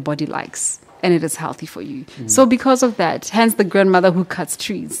knows, the body likes. And it is healthy for you. So because of that, hence the grandmother who cuts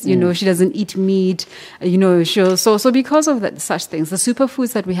trees, you know, she doesn't eat meat, you know, so because of that, such things, the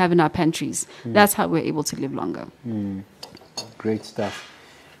superfoods that we have in our pantries, that's how we're able to live longer. Great stuff.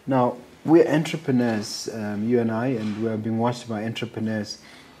 Now, we're entrepreneurs, you and I, and we're being watched by entrepreneurs.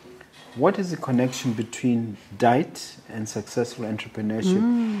 What is the connection between diet and successful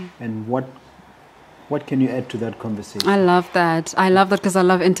entrepreneurship? And what can you add to that conversation? I love that. I love that because I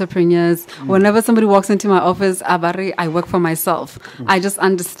love entrepreneurs. Whenever somebody walks into my office, I work for myself. I just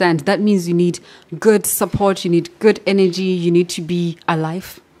understand. That means you need good support. You need good energy. You need to be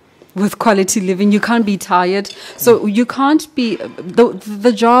alive with quality living. You can't be tired. So you can't be,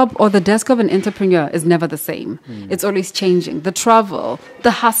 the job or the desk of an entrepreneur is never the same. It's always changing. The travel,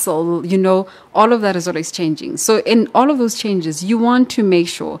 the hustle, you know, all of that is always changing. So in all of those changes, you want to make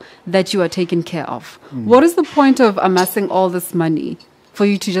sure that you are taken care of. What is the point of amassing all this money for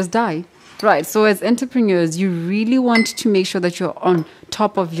you to just die? Right. So as entrepreneurs, you really want to make sure that you're on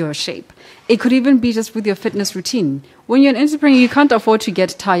top of your shape. It could even be just with your fitness routine. When you're an entrepreneur, you can't afford to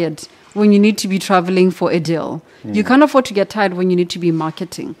get tired when you need to be traveling for a deal. You can't afford to get tired when you need to be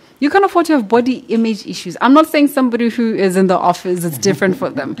marketing. You can't afford to have body image issues. I'm not saying somebody who is in the office, it's different for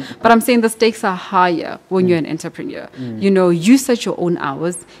them. But I'm saying the stakes are higher when you're an entrepreneur. You know, you set your own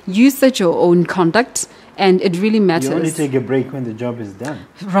hours, you set your own conduct, and it really matters. You only take a break when the job is done.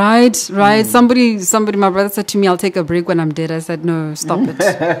 Right. Somebody, my brother said to me, I'll take a break when I'm dead. I said, no, stop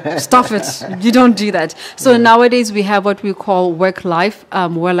it. Stop it. You don't do that. So nowadays we have what we call work-life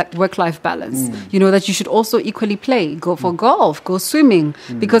balance. You know, that you should also equally play, go for golf, go swimming,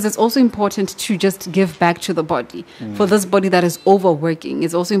 because it's also important to just give back to the body. For this body that is overworking,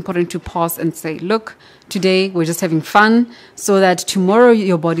 it's also important to pause and say, look, today we're just having fun, so that tomorrow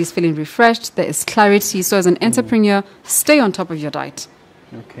your body is feeling refreshed, there is clarity. So as an entrepreneur, stay on top of your diet.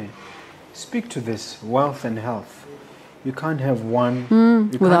 Okay. Speak to this, wealth and health. You can't have one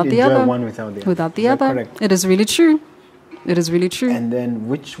without the other. One without the other. Without the other. Correct? It is really true. It is really true. And then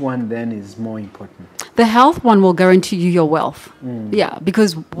which one then is more important? The health one will guarantee you your wealth. Yeah,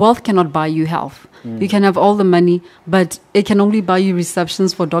 because wealth cannot buy you health. You can have all the money, but it can only buy you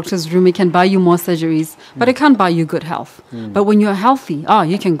receptions for doctor's room. It can buy you more surgeries, but it can't buy you good health. But when you're healthy,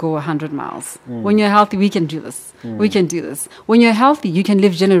 you can go 100 miles. When you're healthy, we can do this. We can do this. When you're healthy, you can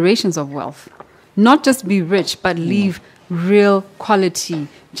live generations of wealth. Not just be rich, but leave real quality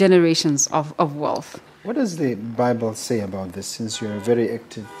generations of wealth. What does the Bible say about this, since you're a very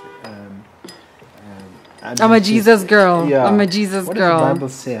active I'm a Jesus girl. Yeah. I'm a Jesus girl. What does the Bible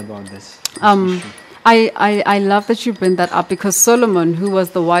say about this? I love that you bring that up, because Solomon, who was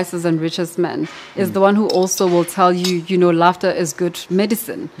the wisest and richest man, is the one who also will tell you, you know, laughter is good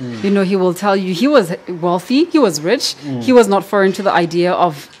medicine. You know, he will tell you he was wealthy, he was rich, he was not foreign to the idea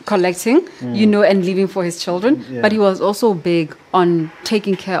of collecting, you know, and leaving for his children, but he was also big on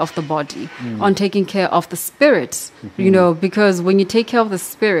taking care of the body, on taking care of the spirit, you know, because when you take care of the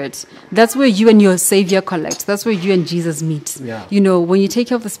spirit, that's where you and your Savior collect. That's where you and Jesus meet. Yeah. You know, when you take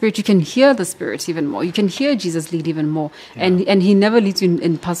care of the spirit, you can hear the spirit even more. You can hear Jesus lead even more. And he never leads you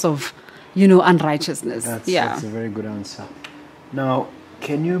in paths of, you know, unrighteousness. That's a very good answer. Now,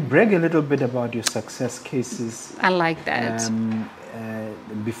 can you brag a little bit about your success cases? I like that.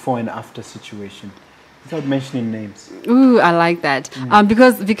 Before and after situation, without mentioning names. Ooh, I like that.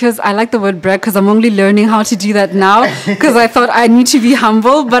 Because I like the word brag, because I'm only learning how to do that now, because I thought I need to be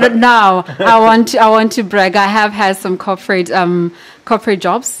humble, but now I want to brag. I have had some corporate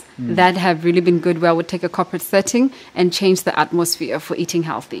jobs that have really been good, where I would take a corporate setting and change the atmosphere for eating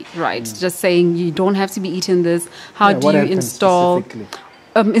healthy, right? Just saying, you don't have to be eating this. How do you install...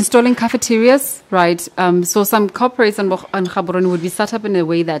 installing cafeterias, right? So some corporates and Gaborone would be set up in a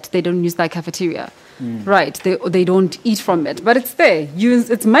way that they don't use that cafeteria, right? They don't eat from it, but it's there.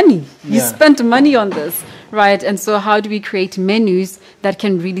 It's money. You spent money on this, right? And so how do we create menus that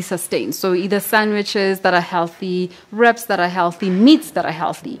can really sustain? So either sandwiches that are healthy, wraps that are healthy, meats that are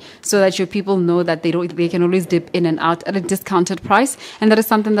healthy, so that your people know that they can always dip in and out at a discounted price. And that is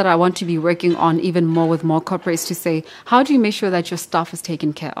something that I want to be working on even more with more corporates, to say, how do you make sure that your staff is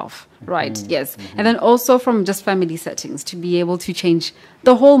taken care of, right? Yes. And then also from just family settings, to be able to change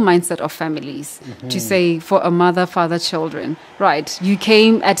the whole mindset of families, to say, for a mother, father, children, right? You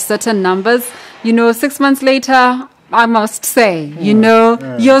came at certain numbers, you know, 6 months later, I must say, you know,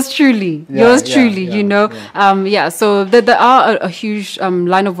 yours truly, you know. So there are a huge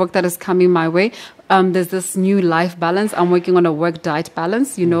line of work that is coming my way. There's this new life balance. I'm working on a work-diet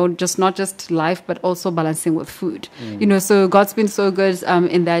balance, you know, not just life, but also balancing with food. You know, so God's been so good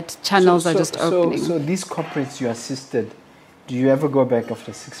in that channels are just opening. So these corporates you assisted, do you ever go back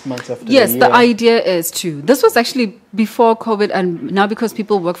after 6 months, after Yes, a year? the idea is to. This was actually before COVID, and now because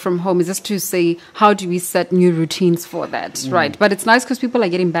people work from home, is just to say, how do we set new routines for that, right? But it's nice because people are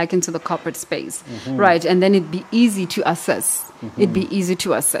getting back into the corporate space, right? And then it'd be easy to assess. It'd be easy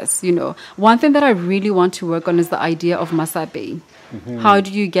to assess, you know. One thing that I really want to work on is the idea of masabe. How do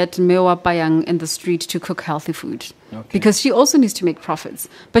you get Mewa Payang in the street to cook healthy food? Because she also needs to make profits,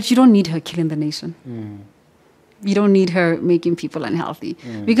 but you don't need her killing the nation. You don't need her making people unhealthy,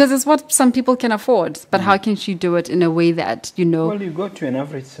 because it's what some people can afford. But how can she do it in a way that, you know? Well, you go to an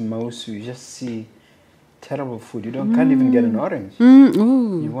average samosa, you just see terrible food. You can't even get an orange.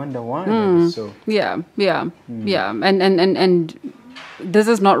 You wonder why. So and this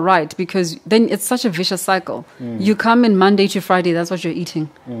is not right, because then it's such a vicious cycle. You come in Monday to Friday, that's what you're eating.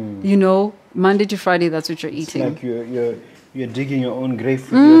 You know, Monday to Friday, that's what you're eating. It's like you're digging your own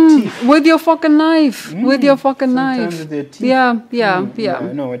grave with your teeth. With your fucking knife. With your fucking Sometimes knife. with your teeth. Yeah.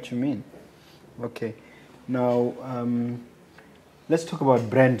 I know what you mean. Okay. Now, let's talk about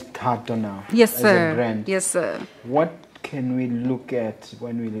brand Thato now. Yes, as sir. A brand. Yes, sir. What can we look at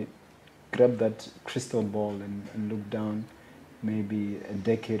when we grab that crystal ball and look down maybe a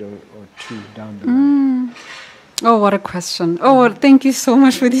decade or two down the line? Oh, what a question. Oh, thank you so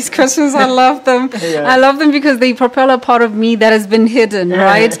much for these questions. I love them. Yeah. I love them because they propel a part of me that has been hidden,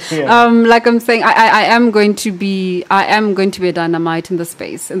 right? Yeah. Like I'm saying, I am going to be a dynamite in the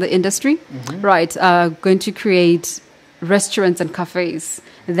space, in the industry, right? Going to create restaurants and cafes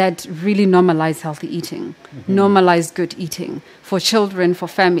that really normalize healthy eating, normalize good eating for children, for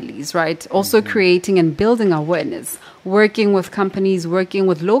families, right? Also creating and building awareness, working with companies, working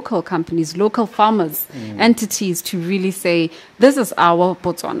with local companies, local farmers, entities to really say, this is our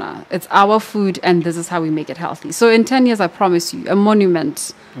Botswana, it's our food, and this is how we make it healthy. So in 10 years, I promise you, a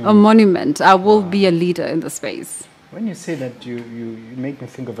monument. I will be a leader in the space. When you say that, you make me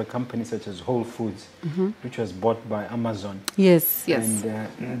think of a company such as Whole Foods, which was bought by Amazon. Yes.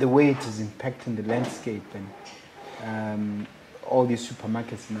 And the way it is impacting the landscape, and all these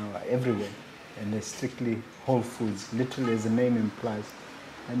supermarkets now are everywhere, and they're strictly Whole Foods, literally as the name implies.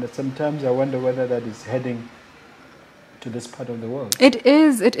 And that sometimes I wonder whether that is heading to this part of the world. It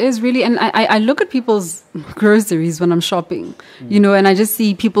is really, and I look at people's groceries when I'm shopping, and I just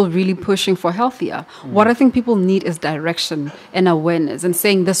see people really pushing for healthier. What I think people need is direction and awareness, and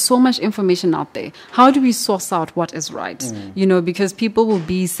saying there's so much information out there. How do we source out what is right? Because people will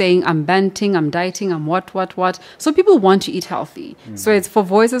be saying, I'm banting, I'm dieting, I'm what. So people want to eat healthy. So it's for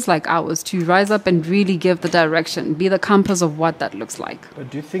voices like ours to rise up and really give the direction, be the compass of what that looks like. But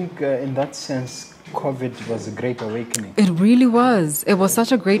do you think in that sense, COVID was a great awakening? It really was. It was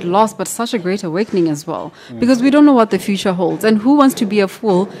such a great loss, but such a great awakening as well. Because we don't know what the future holds. And who wants to be a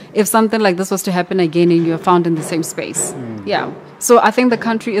fool if something like this was to happen again and you're found in the same space? Yeah. So I think the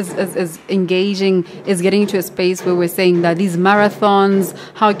country is engaging, is getting into a space where we're saying that these marathons,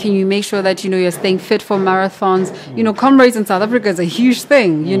 how can you make sure that, you're staying fit for marathons? Comrades in South Africa is a huge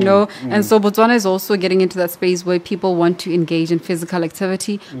thing, And so Botswana is also getting into that space where people want to engage in physical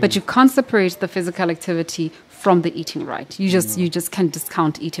activity, but you can't separate the physical activity from the eating right. You just can't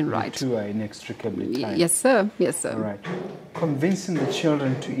discount eating right. The two are inextricably tied. Yes, sir. All right. Convincing the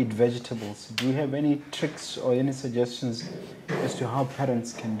children to eat vegetables. Do you have any tricks or any suggestions as to how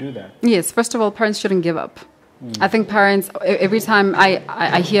parents can do that? Yes. First of all, parents shouldn't give up. I think parents, every time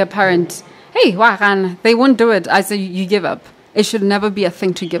I hear a parent, hey, wagan, they won't do it, I say, you give up. It should never be a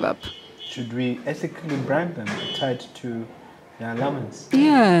thing to give up. Should we ethically brand them tied to their allowance?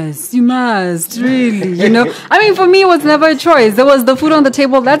 Yes, you must, really, I mean, for me, it was never a choice. There was the food on the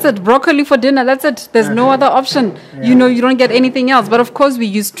table, that's it. Broccoli for dinner, that's it. There's no other option. You don't get anything else. But of course, we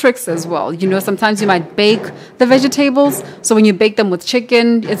use tricks as well. Sometimes you might bake the vegetables. So when you bake them with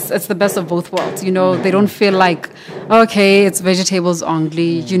chicken, it's the best of both worlds. They don't feel like, okay, it's vegetables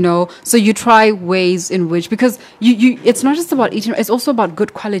only, So you try ways in which, because it's not just about eating, it's also about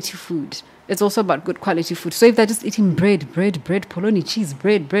good quality food. It's also about good quality food. So if they're just eating bread, polony, cheese,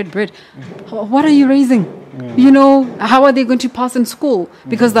 bread, what are you raising? How are they going to pass in school?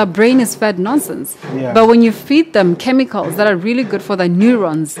 Because their brain is fed nonsense. Yeah. But when you feed them chemicals that are really good for their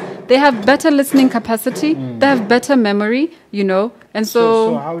neurons, they have better listening capacity, they have better memory, And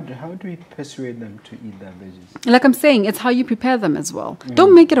so how do we persuade them to eat their veggies? Like I'm saying, it's how you prepare them as well.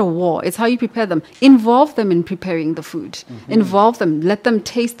 Don't make it a war. It's how you prepare them. Involve them in preparing the food. Involve them. Let them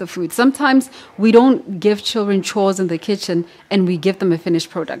taste the food. Sometimes we don't give children chores in the kitchen and we give them a finished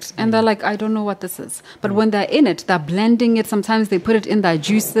product. And they're like, I don't know what this is. But when they're in it, they're blending it. Sometimes they put it in their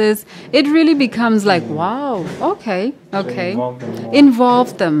juices. It really becomes like, wow, okay. So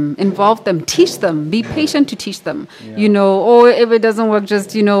Involve them. Teach them. Be patient to teach them. Or if it doesn't work,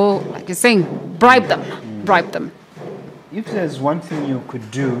 just, like you're saying, bribe them. If there's one thing you could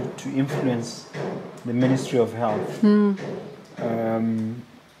do to influence the Ministry of Health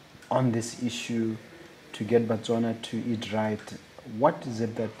on this issue, to get Botswana to eat right, what is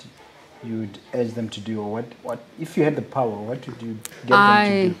it that you would urge them to do? Or what if you had the power, what would you get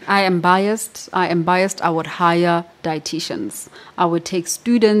them to do? I am biased. I would hire dietitians. I would take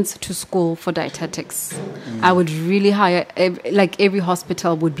students to school for dietetics. I would really hire, every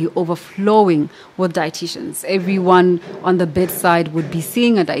hospital would be overflowing with dietitians. Everyone on the bedside would be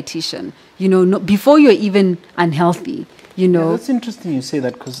seeing a dietitian, before you're even unhealthy, Yeah, that's interesting you say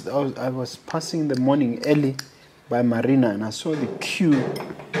that, because I was passing the morning early by Marina and I saw the queue,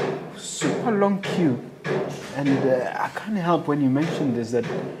 super long queue, and I can't help when you mention this, that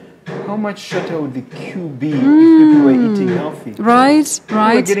how much shorter would the queue be if people were eating healthy? Right. We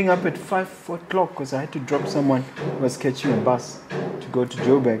were getting up at 4 o'clock because I had to drop someone who was catching a bus to go to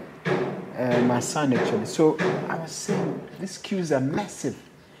Joburg, my son actually. So I was saying, these queues are massive.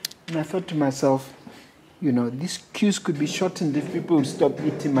 And I thought to myself, these queues could be shortened if people would stop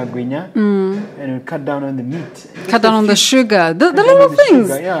eating magrinya and would cut down on the meat. Cut down on the sugar. The little things.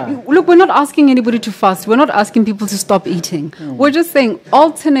 Sugar, yeah. Look, we're not asking anybody to fast. We're not asking people to stop eating. We're just saying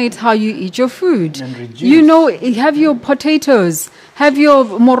alternate how you eat your food. And reduce. Have your potatoes. Have your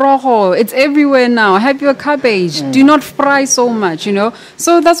morojo. It's everywhere now. Have your cabbage. Do not fry so much,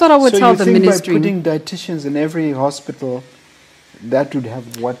 So that's what I would tell the ministry. By putting dietitians in every hospital, that would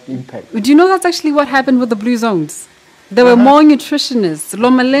have what impact? Do you know that's actually what happened with the blue zones? There were more nutritionists.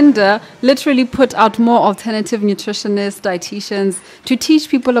 Loma Linda literally put out more alternative nutritionists, dietitians, to teach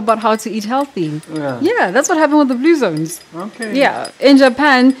people about how to eat healthy. Yeah, that's what happened with the blue zones. Okay. Yeah. In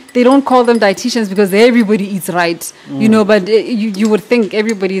Japan, they don't call them dietitians because everybody eats right, but you would think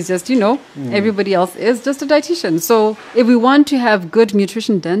everybody is just, everybody else is just a dietitian. So if we want to have good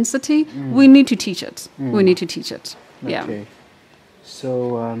nutrition density, we need to teach it. We need to teach it. Yeah. Okay.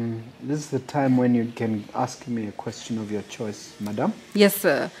 So this is the time when you can ask me a question of your choice, madam. Yes,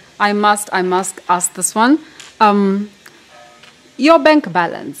 sir. I must ask this one. Your bank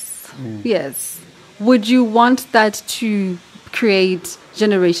balance. Yes. Would you want that to create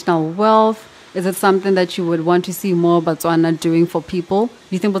generational wealth? Is it something that you would want to see more Botswana doing for people? Do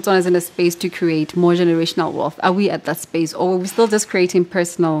you think Botswana is in a space to create more generational wealth? Are we at that space, or are we still just creating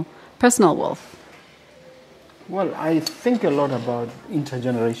personal wealth? Well, I think a lot about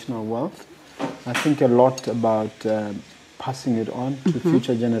intergenerational wealth. I think a lot about passing it on to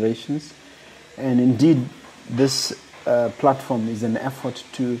future generations. And indeed, this platform is an effort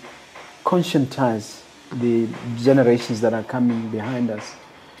to conscientize the generations that are coming behind us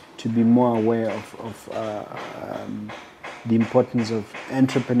to be more aware of the importance of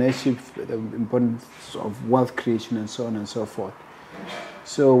entrepreneurship, the importance of wealth creation, and so on and so forth.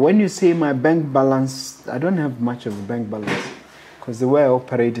 So when you say my bank balance, I don't have much of a bank balance, because the way I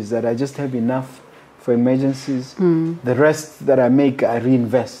operate is that I just have enough for emergencies. The rest that I make, I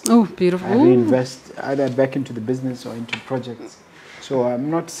reinvest. Oh, beautiful. I reinvest either back into the business or into projects. So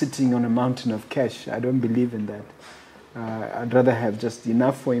I'm not sitting on a mountain of cash. I don't believe in that. I'd rather have just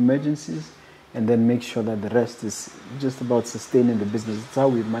enough for emergencies and then make sure that the rest is just about sustaining the business. It's how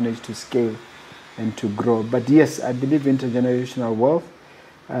we've managed to scale and to grow. But yes, I believe in intergenerational wealth.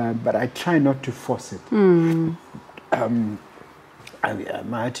 But I try not to force it. My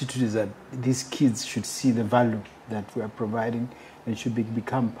attitude is that these kids should see the value that we are providing and should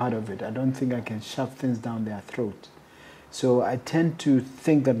become part of it. I don't think I can shove things down their throat. So I tend to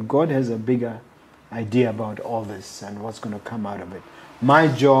think that God has a bigger idea about all this and what's going to come out of it. My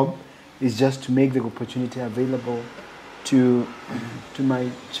job is just to make the opportunity available to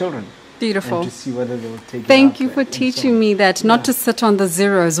my children. Beautiful. And to see whether they will take Thank it you for teaching me that not to sit on the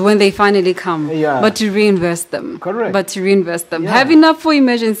zeros when they finally come, but to reinvest them. Correct. But to reinvest them. Have enough for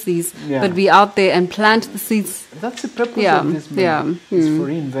emergencies, but be out there and plant the seeds. That's the purpose of this movement. It's for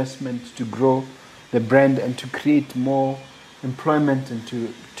reinvestment, to grow the brand and to create more employment and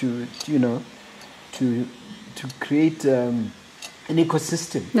to create an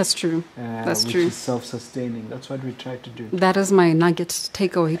ecosystem. That's true. That's which true. is self-sustaining. That's what we try to do. That is my nugget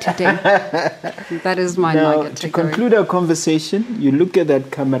takeaway today. That is my nugget takeaway. To conclude our conversation, you look at that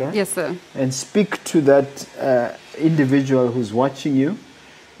camera. Yes, sir. And speak to that individual who's watching you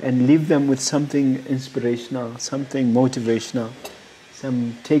and leave them with something inspirational, something motivational,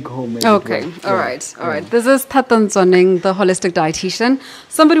 some take-home. Okay, all right. This is Thato Ntshwaneng, the holistic dietitian.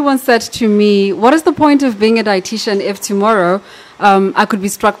 Somebody once said to me, what is the point of being a dietitian if tomorrow I could be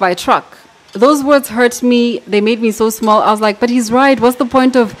struck by a truck? Those words hurt me. They made me so small. I was like, but he's right. What's the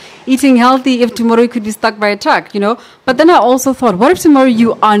point of eating healthy if tomorrow you could be struck by a truck, But then I also thought, what if tomorrow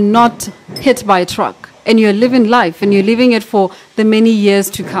you are not hit by a truck? And you're living life and you're living it for the many years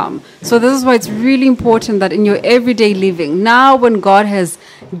to come. So this is why it's really important that in your everyday living, now when God has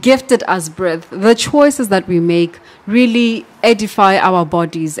gifted us breath, the choices that we make really edify our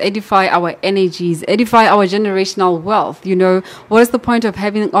bodies, edify our energies, edify our generational wealth. What is the point of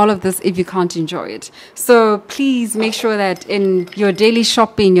having all of this if you can't enjoy it? So please make sure that in your daily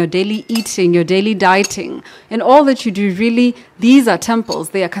shopping, your daily eating, your daily dieting, and all that you do, really, these are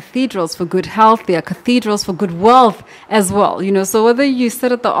temples. They are cathedrals for good health. They are cathedrals for good wealth as well. So whether you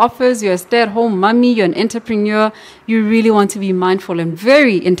sit at the office, you're a stay-at-home mommy, you're an entrepreneur, you really want to be mindful and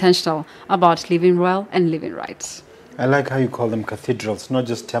very intentional about living well and living right. I like how you call them cathedrals, not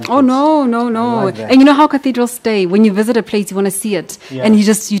just temples. Oh, no. Like and you know how cathedrals stay? When you visit a place, you want to see it. Yeah. And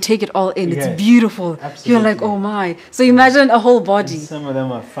you take it all in. Yes. It's beautiful. Absolutely. You're like, oh my. So imagine a whole body. And some of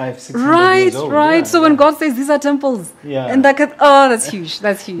them are 500-600 years old. Right. So when God says these are temples. Yeah. And that's huge.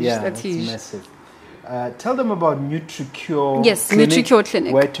 That's huge. Yeah, that's huge. Massive. Tell them about NutriCure. Yes, Clinic, NutriCure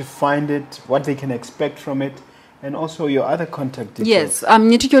Clinic. Where to find it, what they can expect from it, and also your other contact details. Yes,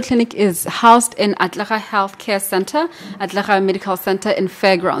 NutriCure Clinic is housed in Atlega Healthcare Center, Atlega Medical Center in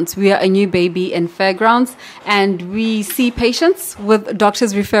Fairgrounds. We are a new baby in Fairgrounds, and we see patients with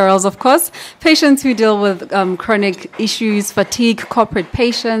doctors' referrals, of course, patients who deal with chronic issues, fatigue, corporate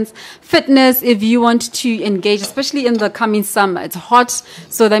patients, fitness. If you want to engage, especially in the coming summer, it's hot,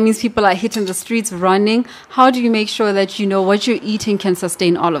 so that means people are hitting the streets running. How do you make sure that you know what you're eating can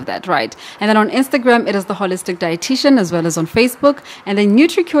sustain all of that, right? And then on Instagram, it is the Holistic Dietitian, as well as on Facebook, and then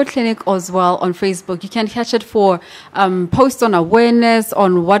NutriCure Clinic as well on Facebook. You can catch it for posts on awareness,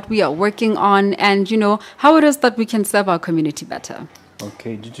 on what we are working on, and how it is that we can serve our community better.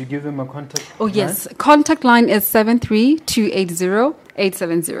 Okay, did you give them a contact? Oh yes, contact line is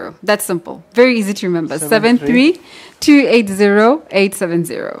 73280-870. That's simple, very easy to remember.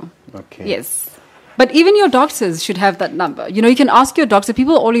 73280-870. Okay. Yes. But even your doctors should have that number. You can ask your doctor.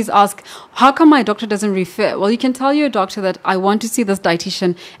 People always ask, how come my doctor doesn't refer? Well, you can tell your doctor that I want to see this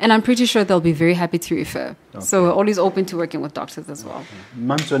dietitian, and I'm pretty sure they'll be very happy to refer. Okay. So we're always open to working with doctors as well.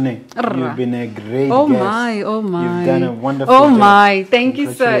 Ntshwaneng, you've been a great oh guest. Oh my. You've done a wonderful job. job. My. Thank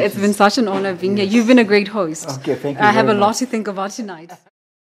you, sir. It's been such an honor being here. You've been a great host. Okay, thank you I have very a lot much. to think about tonight.